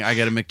my thing. I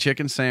got a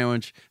McChicken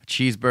sandwich, a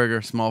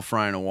cheeseburger, small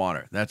fry, and a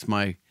water. That's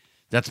my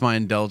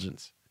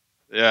indulgence.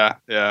 Yeah,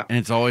 yeah. And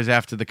it's always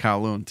after the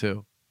Kowloon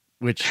too.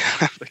 Which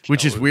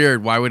is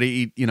weird. Why would I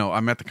eat?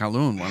 I'm at the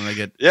Kowloon. Why don't I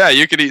get? Yeah,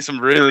 you could eat some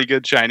really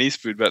good Chinese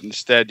food, but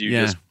instead you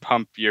just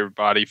pump your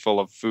body full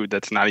of food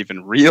that's not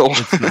even real.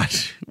 It's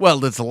not. Well,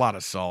 there's a lot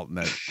of salt in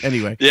that.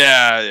 Anyway.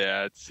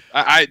 Yeah.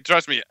 I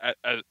trust me.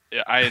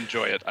 I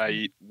enjoy it. I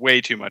eat way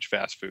too much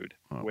fast food.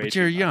 But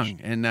you're young,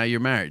 and now you're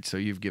married, so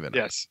you've given up.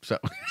 Yes. So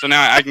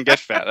now I can get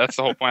fat. That's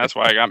the whole point. That's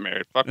why I got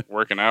married. Fuck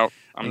working out.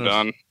 I'm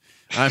done.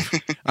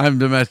 I'm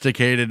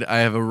domesticated.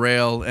 I have a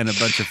rail and a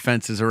bunch of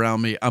fences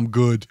around me. I'm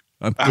good.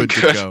 I'm good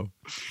to go.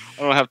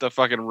 I don't have to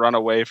fucking run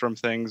away from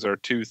things or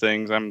to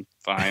things. I'm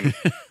fine.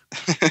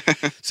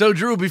 So,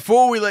 Drew,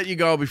 before we let you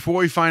go, before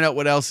we find out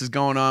what else is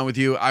going on with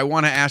you, I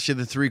want to ask you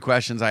the 3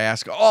 questions I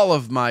ask all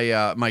of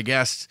my my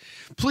guests.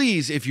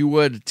 Please, if you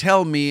would,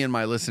 tell me and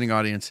my listening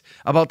audience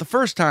about the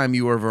first time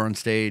you were ever on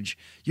stage,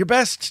 your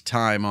best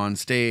time on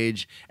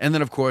stage, and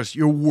then, of course,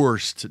 your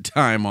worst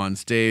time on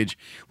stage,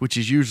 which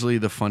is usually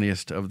the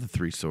funniest of the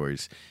 3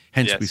 stories.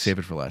 Hence, we save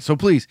it for last. So,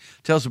 please,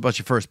 tell us about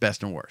your first,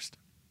 best, and worst.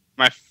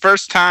 My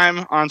first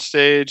time on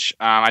stage,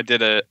 I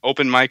did an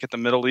open mic at the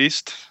Middle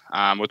East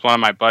with one of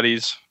my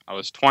buddies. I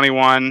was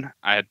 21.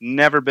 I had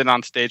never been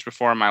on stage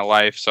before in my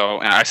life.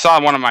 And I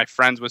saw one of my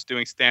friends was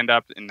doing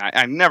stand-up, and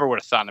I never would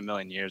have thought in a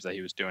million years that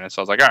he was doing it.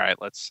 So I was like, all right,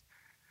 let's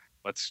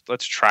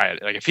try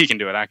it. Like, if he can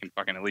do it, I can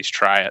fucking at least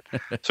try it.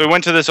 So we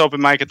went to this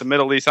open mic at the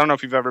Middle East. I don't know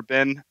if you've ever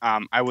been.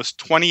 I was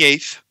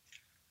 28th,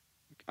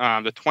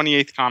 the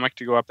 28th comic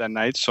to go up that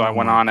night. So I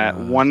went on at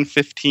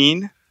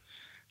 1:15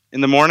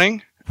 in the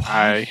morning.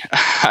 My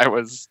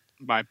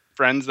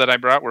friends that I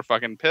brought were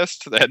fucking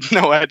pissed. They had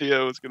no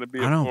idea it was going to be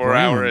a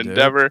 4-hour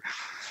endeavor. Dude.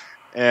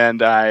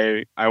 And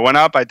I went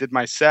up, I did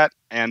my set,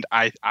 and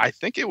I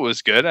think it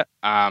was good.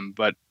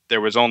 But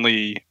there was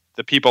only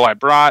the people I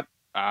brought,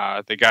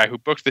 the guy who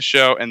booked the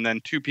show, and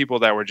then 2 people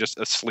that were just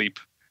asleep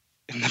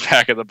in the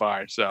back of the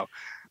bar. So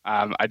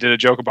I did a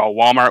joke about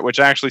Walmart, which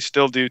I actually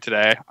still do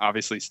today.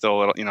 Obviously,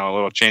 still a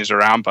little changed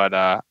around, but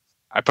I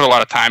put a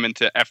lot of time and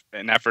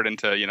effort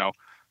into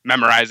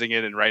memorizing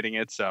it and writing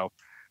it. So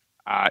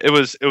it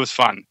was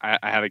fun. I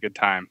had a good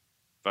time,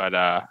 but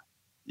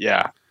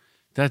yeah,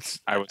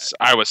 I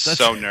was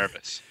so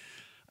nervous.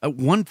 At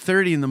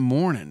 1:30 in the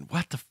morning.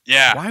 What the?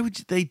 Yeah. Why would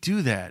they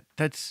do that?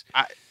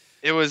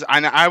 I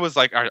was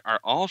like, are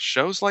all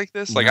shows like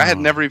this? Like, I had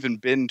never even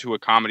been to a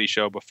comedy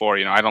show before.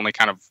 I'd only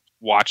kind of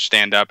watched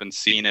stand up and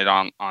seen it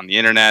on the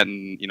internet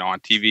and on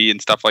TV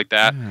and stuff like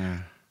that. Yeah.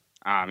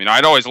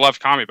 I'd always loved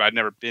comedy, but I'd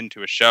never been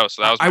to a show,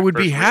 so that was. I would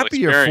be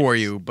happier for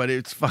you, but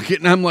it's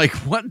fucking. I'm like,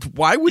 what?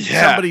 Why would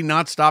somebody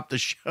not stop the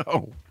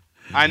show?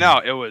 I know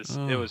it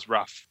was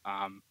rough,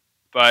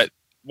 but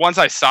once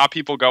I saw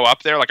people go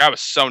up there, like, I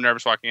was so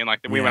nervous walking in. Like,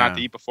 we went out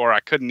to eat before,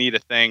 I couldn't eat a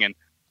thing, and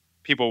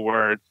people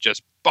were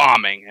just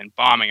bombing and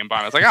bombing and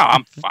bombing. I was like, oh,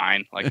 I'm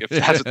fine. Like,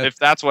 if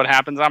that's what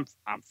happens, I'm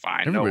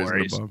fine.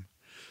 Everybody's no worries.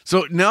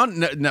 So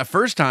now,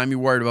 first time you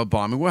worried about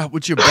bombing.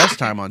 What's your best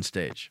time on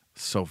stage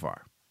so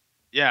far?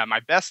 Yeah, my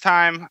best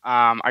time.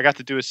 I got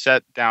to do a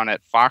set down at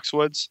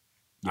Foxwoods,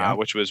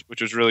 which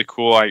was really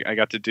cool. I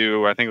got to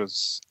do, I think it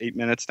was 8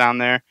 minutes down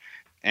there,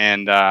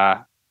 and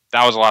that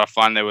was a lot of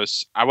fun.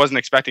 I wasn't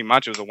expecting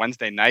much. It was a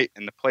Wednesday night,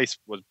 and the place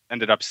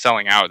ended up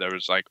selling out. There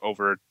was like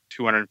over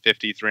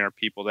 250, 300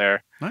 people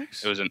there.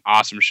 Nice. It was an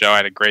awesome show. I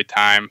had a great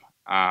time.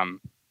 And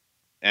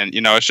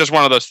it's just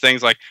one of those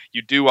things, like,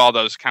 you do all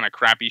those kind of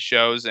crappy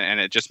shows, and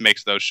it just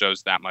makes those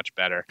shows that much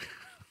better.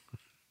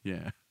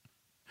 Yeah.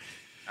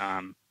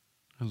 That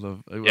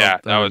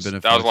was a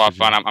lot of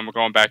fun. I'm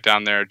going back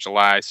down there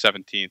July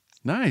 17th.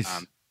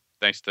 Nice.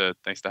 Thanks to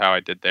how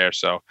I did there.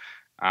 So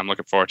I'm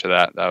looking forward to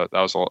that. That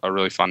was a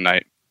really fun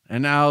night.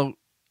 And now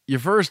your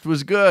first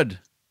was good.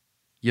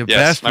 Your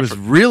best was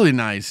really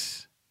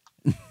nice.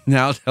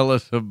 Now tell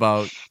us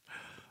about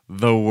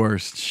the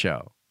worst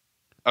show.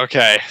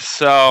 Okay,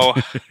 so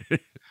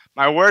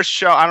my worst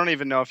show. I don't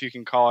even know if you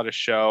can call it a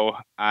show.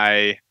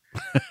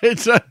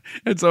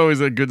 It's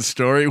always a good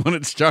story when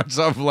it starts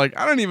off like,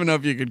 I don't even know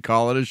if you could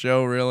call it a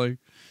show, really.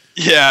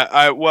 Yeah,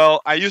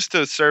 I used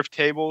to serve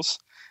tables,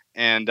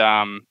 and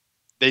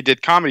they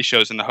did comedy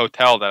shows in the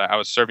hotel that I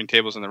was serving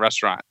tables in the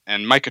restaurant,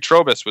 and Mike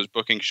Katrobis was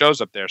booking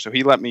shows up there. So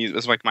he let me. It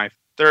was like my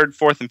third,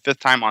 fourth, and fifth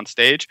time on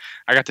stage.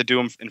 I got to do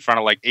them in front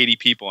of like 80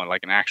 people and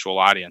like an actual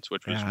audience,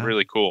 which was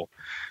really cool.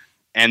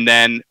 And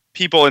then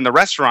people in the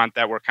restaurant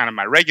that were kind of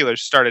my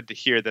regulars started to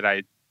hear that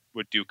I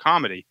would do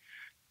comedy.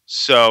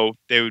 So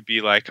they would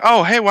be like,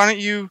 "Oh, hey, why don't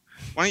you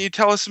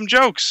tell us some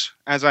jokes?"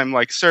 As I'm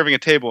like serving a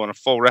table in a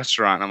full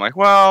restaurant. I'm like,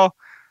 well,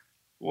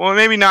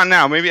 maybe not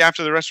now. Maybe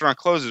after the restaurant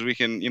closes, we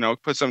can,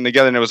 put something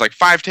together. And it was like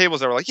 5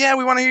 tables that were like, "Yeah,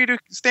 we want to hear you do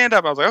stand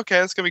up." I was like, "Okay,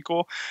 that's gonna be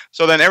cool."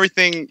 So then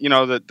everything,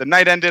 the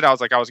night ended. I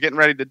was getting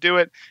ready to do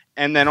it,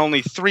 and then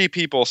only 3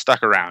 people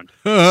stuck around.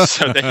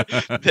 So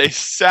they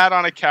sat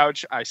on a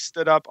couch. I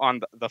stood up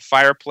on the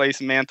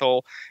fireplace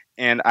mantle,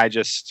 and I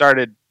just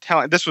started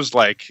telling. This was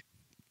like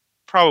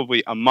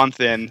probably a month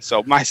in,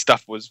 so my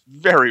stuff was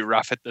very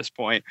rough at this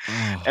point,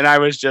 and I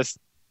was just.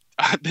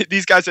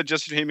 These guys had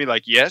just seen me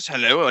like, "Yes,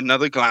 hello,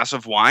 another glass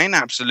of wine,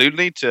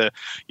 absolutely." To,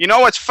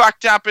 what's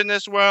fucked up in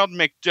this world?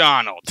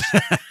 McDonald's.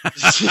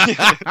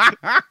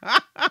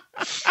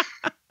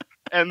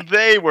 And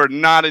they were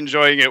not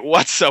enjoying it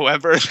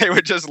whatsoever. They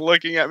were just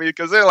looking at me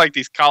because they're like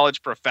these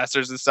college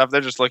professors and stuff.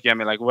 They're just looking at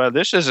me like, "Well,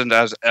 this isn't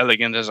as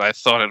elegant as I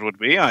thought it would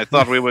be. I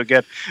thought we would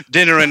get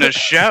dinner and a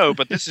show,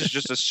 but this is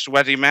just a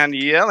sweaty man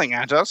yelling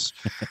at us."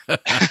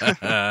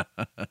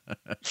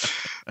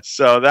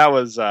 So that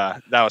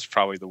was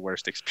probably the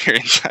worst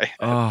experience I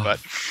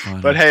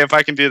had. But hey, if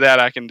I can do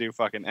that, I can do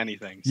fucking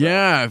anything. So.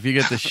 Yeah, if you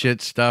get the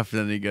shit stuff,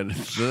 then you get it.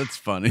 That's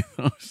funny.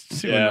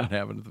 Not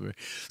happening to me.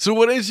 So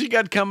what else you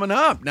got coming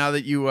up now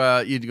that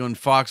you're doing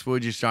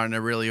Foxwood? You're starting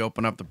to really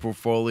open up the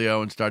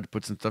portfolio and start to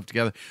put some stuff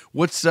together.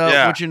 What's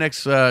your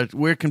next?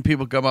 Where can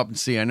people come up and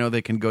see? I know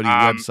they can go to your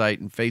website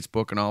and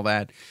Facebook and all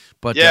that.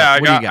 But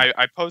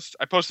I post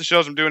the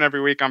shows I'm doing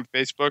every week on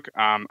Facebook.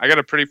 I got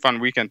a pretty fun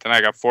weekend tonight.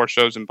 I got 4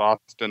 shows in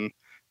Boston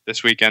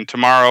this weekend.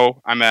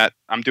 Tomorrow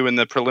I'm doing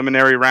the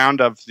preliminary round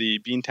of the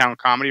Beantown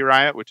Comedy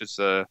Riot, which is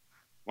one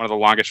of the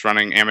longest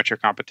running amateur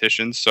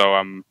competitions. So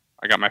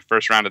I got my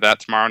first round of that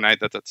tomorrow night.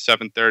 That's at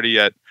 7:30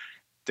 at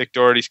Dick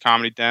Doherty's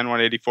Comedy Den,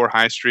 184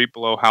 High Street,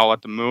 below Howl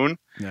at the Moon.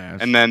 Yes.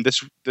 And then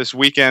this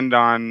weekend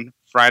on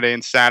Friday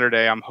and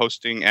Saturday, I'm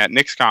hosting at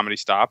Nick's Comedy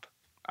Stop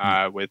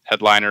with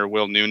headliner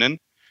Will Noonan.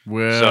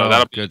 So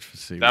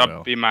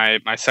that'll be my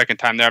second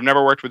time there. I've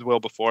never worked with Will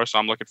before, so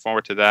I'm looking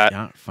forward to that.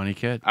 Yeah, funny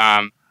kid.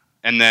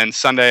 And then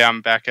Sunday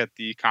I'm back at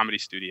the Comedy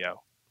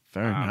Studio.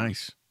 Very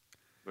nice.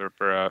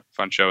 For a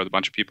fun show with a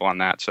bunch of people on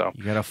that. So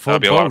you got a full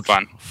that'll be a lot of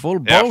fun. Full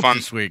boat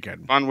this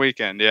weekend. Fun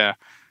weekend, yeah.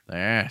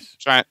 Yes.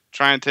 Try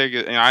and take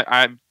it.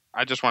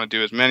 I just want to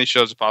do as many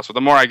shows as possible.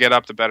 The more I get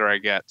up, the better I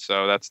get.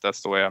 So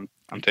that's the way I'm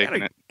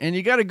taking it. And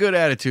you got a good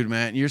attitude,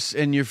 man. You're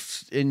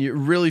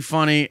really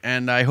funny,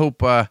 and I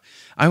hope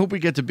we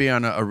get to be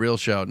on a real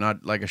show,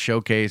 not like a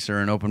showcase or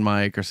an open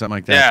mic or something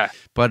like that. Yeah,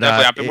 but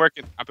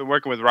definitely. I've been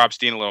working with Rob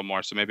Steen a little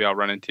more, so maybe I'll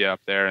run into you up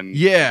there and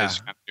his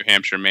kind of New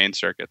Hampshire main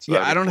circuit. So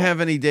I don't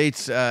have any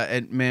dates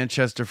at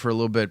Manchester for a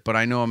little bit, but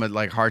I know I'm at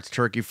like Hart's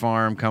Turkey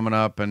Farm coming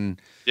up,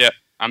 and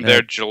I'm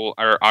there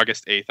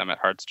August 8th. I'm at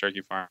Hart's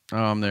Turkey Farm.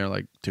 Oh, I'm there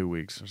like 2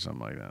 weeks or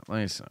something like that.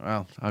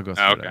 Well, I'll go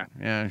through that.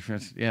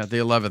 Yeah, the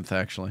 11th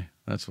actually.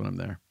 That's when I'm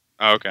there.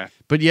 Oh, okay.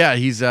 But yeah,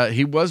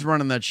 he was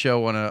running that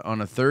show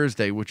on a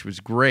Thursday, which was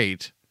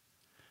great.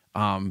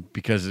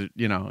 Because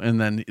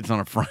and then it's on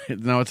a Friday.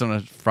 Now it's on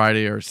a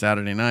Friday or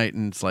Saturday night,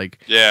 and it's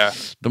like,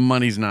 the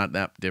money's not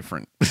that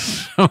different.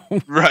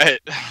 Right.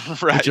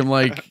 Which I'm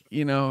like,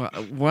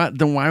 what?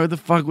 Then why the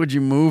fuck would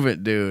you move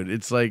it, dude?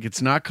 It's like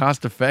it's not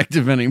cost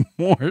effective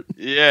anymore.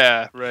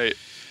 Yeah, right.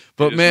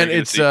 But man,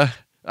 it's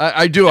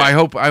I do. Yeah. I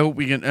hope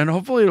we can, and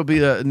hopefully it'll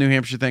be a New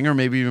Hampshire thing, or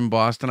maybe even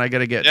Boston. I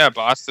gotta get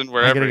Boston,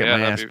 wherever. I gotta get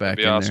my ass back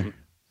in awesome. there.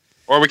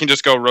 Or we can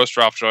just go roast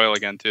Ralph Joyle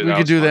again too. We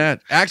could do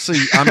that. Actually,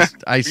 we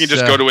can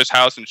just go to his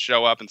house and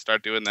show up and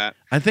start doing that.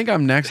 I think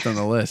I'm next on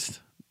the list.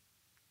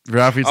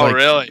 Ralphie's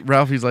really?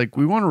 Ralphie's like,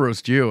 we want to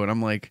roast you, and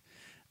I'm like,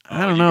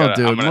 I don't know,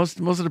 dude. Most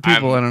of the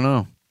people, I don't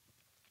know.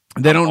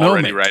 They don't know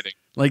me. Writing.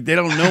 Like they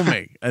don't know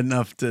me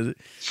enough to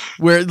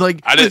where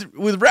like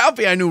with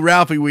Ralphie, I knew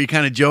Ralphie where you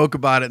kind of joke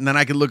about it, and then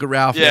I could look at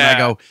Ralphie and I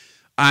go,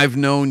 I've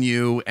known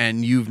you,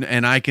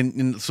 and I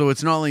can. So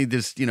it's not only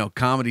this,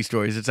 comedy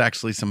stories. It's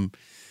actually some,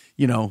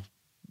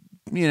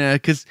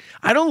 because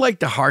I don't like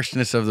the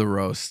harshness of the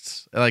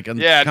roasts. Like,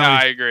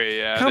 I agree.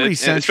 Yeah, Comedy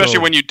Central, especially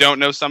when you don't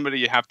know somebody,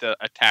 you have to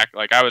attack.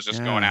 Like I was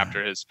just going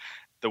after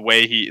the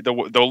way the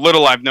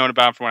little I've known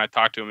about him from when I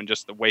talked to him, and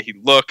just the way he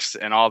looks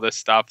and all this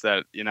stuff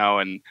that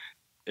and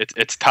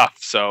it's tough.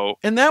 So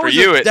and that was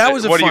that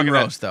was a fun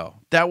roast though.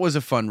 That was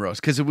a fun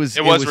roast because it was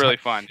really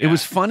fun. It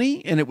was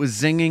funny and it was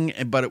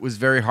zinging, but it was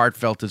very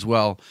heartfelt as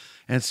well.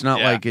 And it's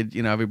not like it,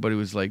 everybody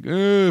was like,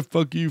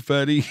 fuck you,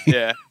 fatty.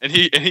 Yeah. And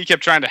he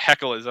kept trying to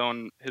heckle his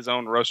own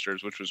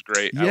roasters, which was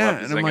great. Yeah.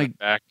 And I'm like,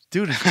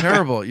 dude, it's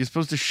terrible. You're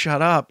supposed to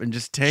shut up and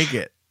just take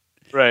it.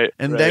 Right.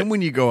 And then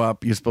when you go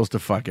up, you're supposed to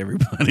fuck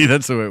everybody.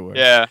 That's the way it works.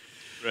 Yeah.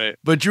 Right.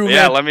 But Drew,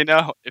 let me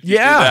know if you do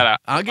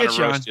that. I'll get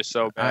you on. You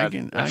so bad. I'll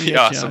get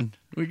awesome. You on.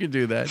 We could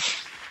do that.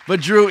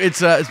 But Drew,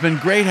 it's been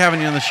great having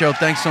you on the show.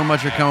 Thanks so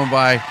much for coming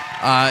by.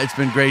 It's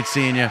been great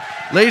seeing you.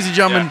 Ladies and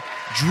gentlemen,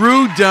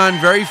 Drew Dunn,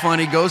 very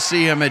funny. Go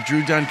see him at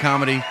Drew Dunn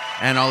Comedy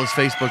and all his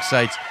Facebook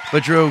sites.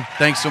 But Drew,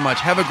 thanks so much.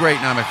 Have a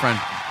great night, my friend.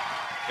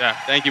 Yeah,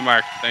 thank you,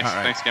 Mark.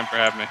 Thanks again for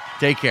having me.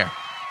 Take care.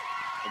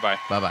 Bye-bye.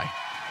 Bye-bye.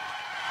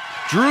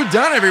 Drew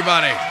Dunn,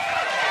 everybody.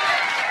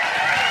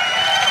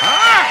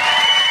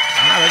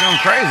 They're going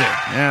crazy.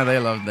 Yeah, they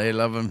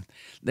love him.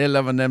 They're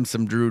loving them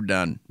some Drew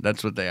Dunn.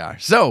 That's what they are.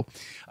 So,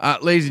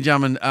 ladies and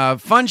gentlemen,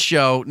 fun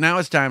show. Now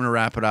it's time to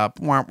wrap it up.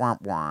 Womp,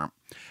 womp,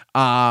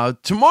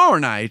 womp. Tomorrow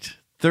night,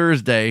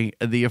 Thursday,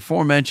 the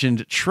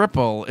aforementioned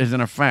triple is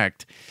in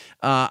effect.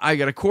 I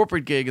got a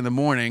corporate gig in the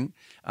morning.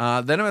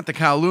 Then I'm at the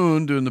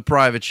Kowloon doing the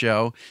private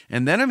show.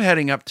 And then I'm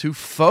heading up to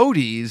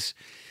Fody's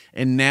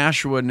in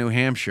Nashua, New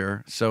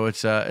Hampshire. So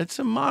it's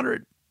a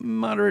moderate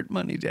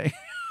money day.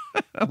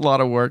 A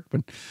lot of work,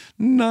 but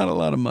not a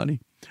lot of money.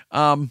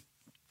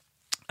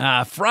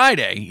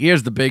 Friday,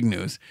 here's the big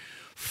news.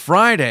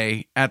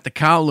 Friday at the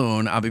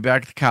Kowloon, I'll be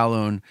back at the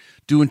Kowloon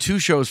doing 2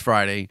 shows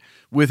Friday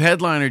with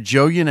headliner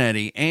Joe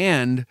Yannetti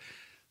and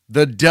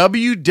the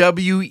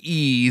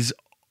WWE's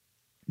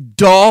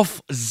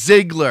Dolph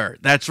Ziggler.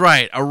 That's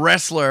right, a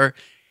wrestler.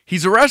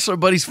 He's a wrestler,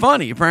 but he's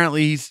funny.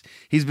 Apparently,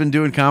 he's been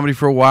doing comedy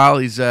for a while.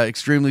 He's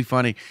extremely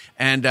funny,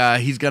 and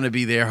he's going to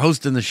be there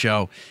hosting the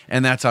show,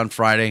 and that's on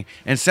Friday.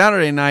 And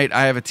Saturday night,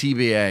 I have a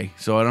TBA,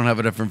 so I don't have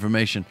enough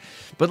information.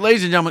 But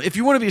ladies and gentlemen, if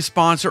you want to be a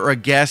sponsor or a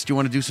guest, you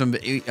want to do some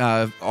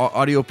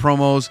audio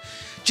promos,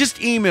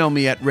 just email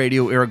me at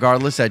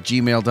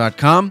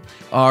radioirregardless@gmail.com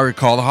or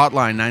call the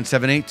hotline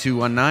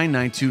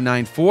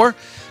 978-219-9294.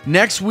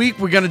 Next week,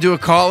 we're going to do a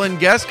call-in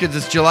guest because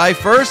it's July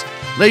 1st.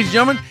 Ladies and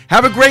gentlemen,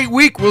 have a great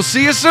week. We'll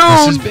see you soon.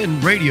 This has been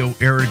Radio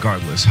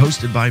Irregardless,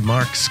 hosted by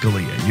Mark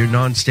Scalia, your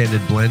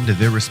non-standard blend of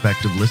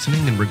irrespective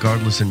listening and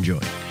regardless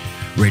enjoying.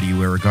 Radio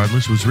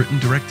Irregardless was written,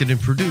 directed,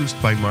 and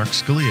produced by Mark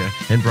Scalia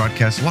and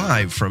broadcast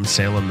live from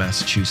Salem,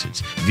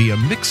 Massachusetts via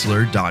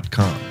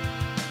Mixler.com.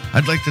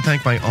 I'd like to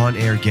thank my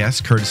on-air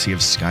guests, courtesy of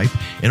Skype,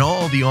 and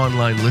all the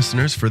online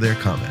listeners for their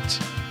comments.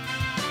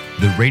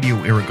 The Radio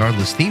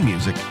Irregardless theme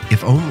music,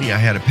 If Only I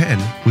Had a Pen,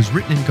 was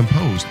written and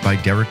composed by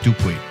Derek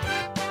Dupuy.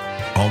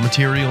 All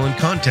material and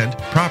content,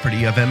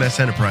 property of MS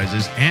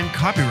Enterprises and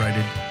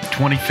copyrighted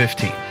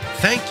 2015.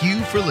 Thank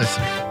you for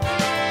listening.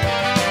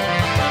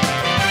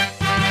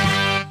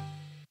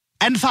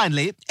 And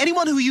finally,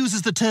 anyone who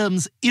uses the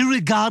terms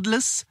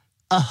irregardless,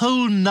 a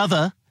whole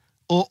nother,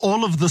 or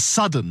all of the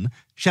sudden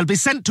shall be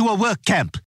sent to a work camp.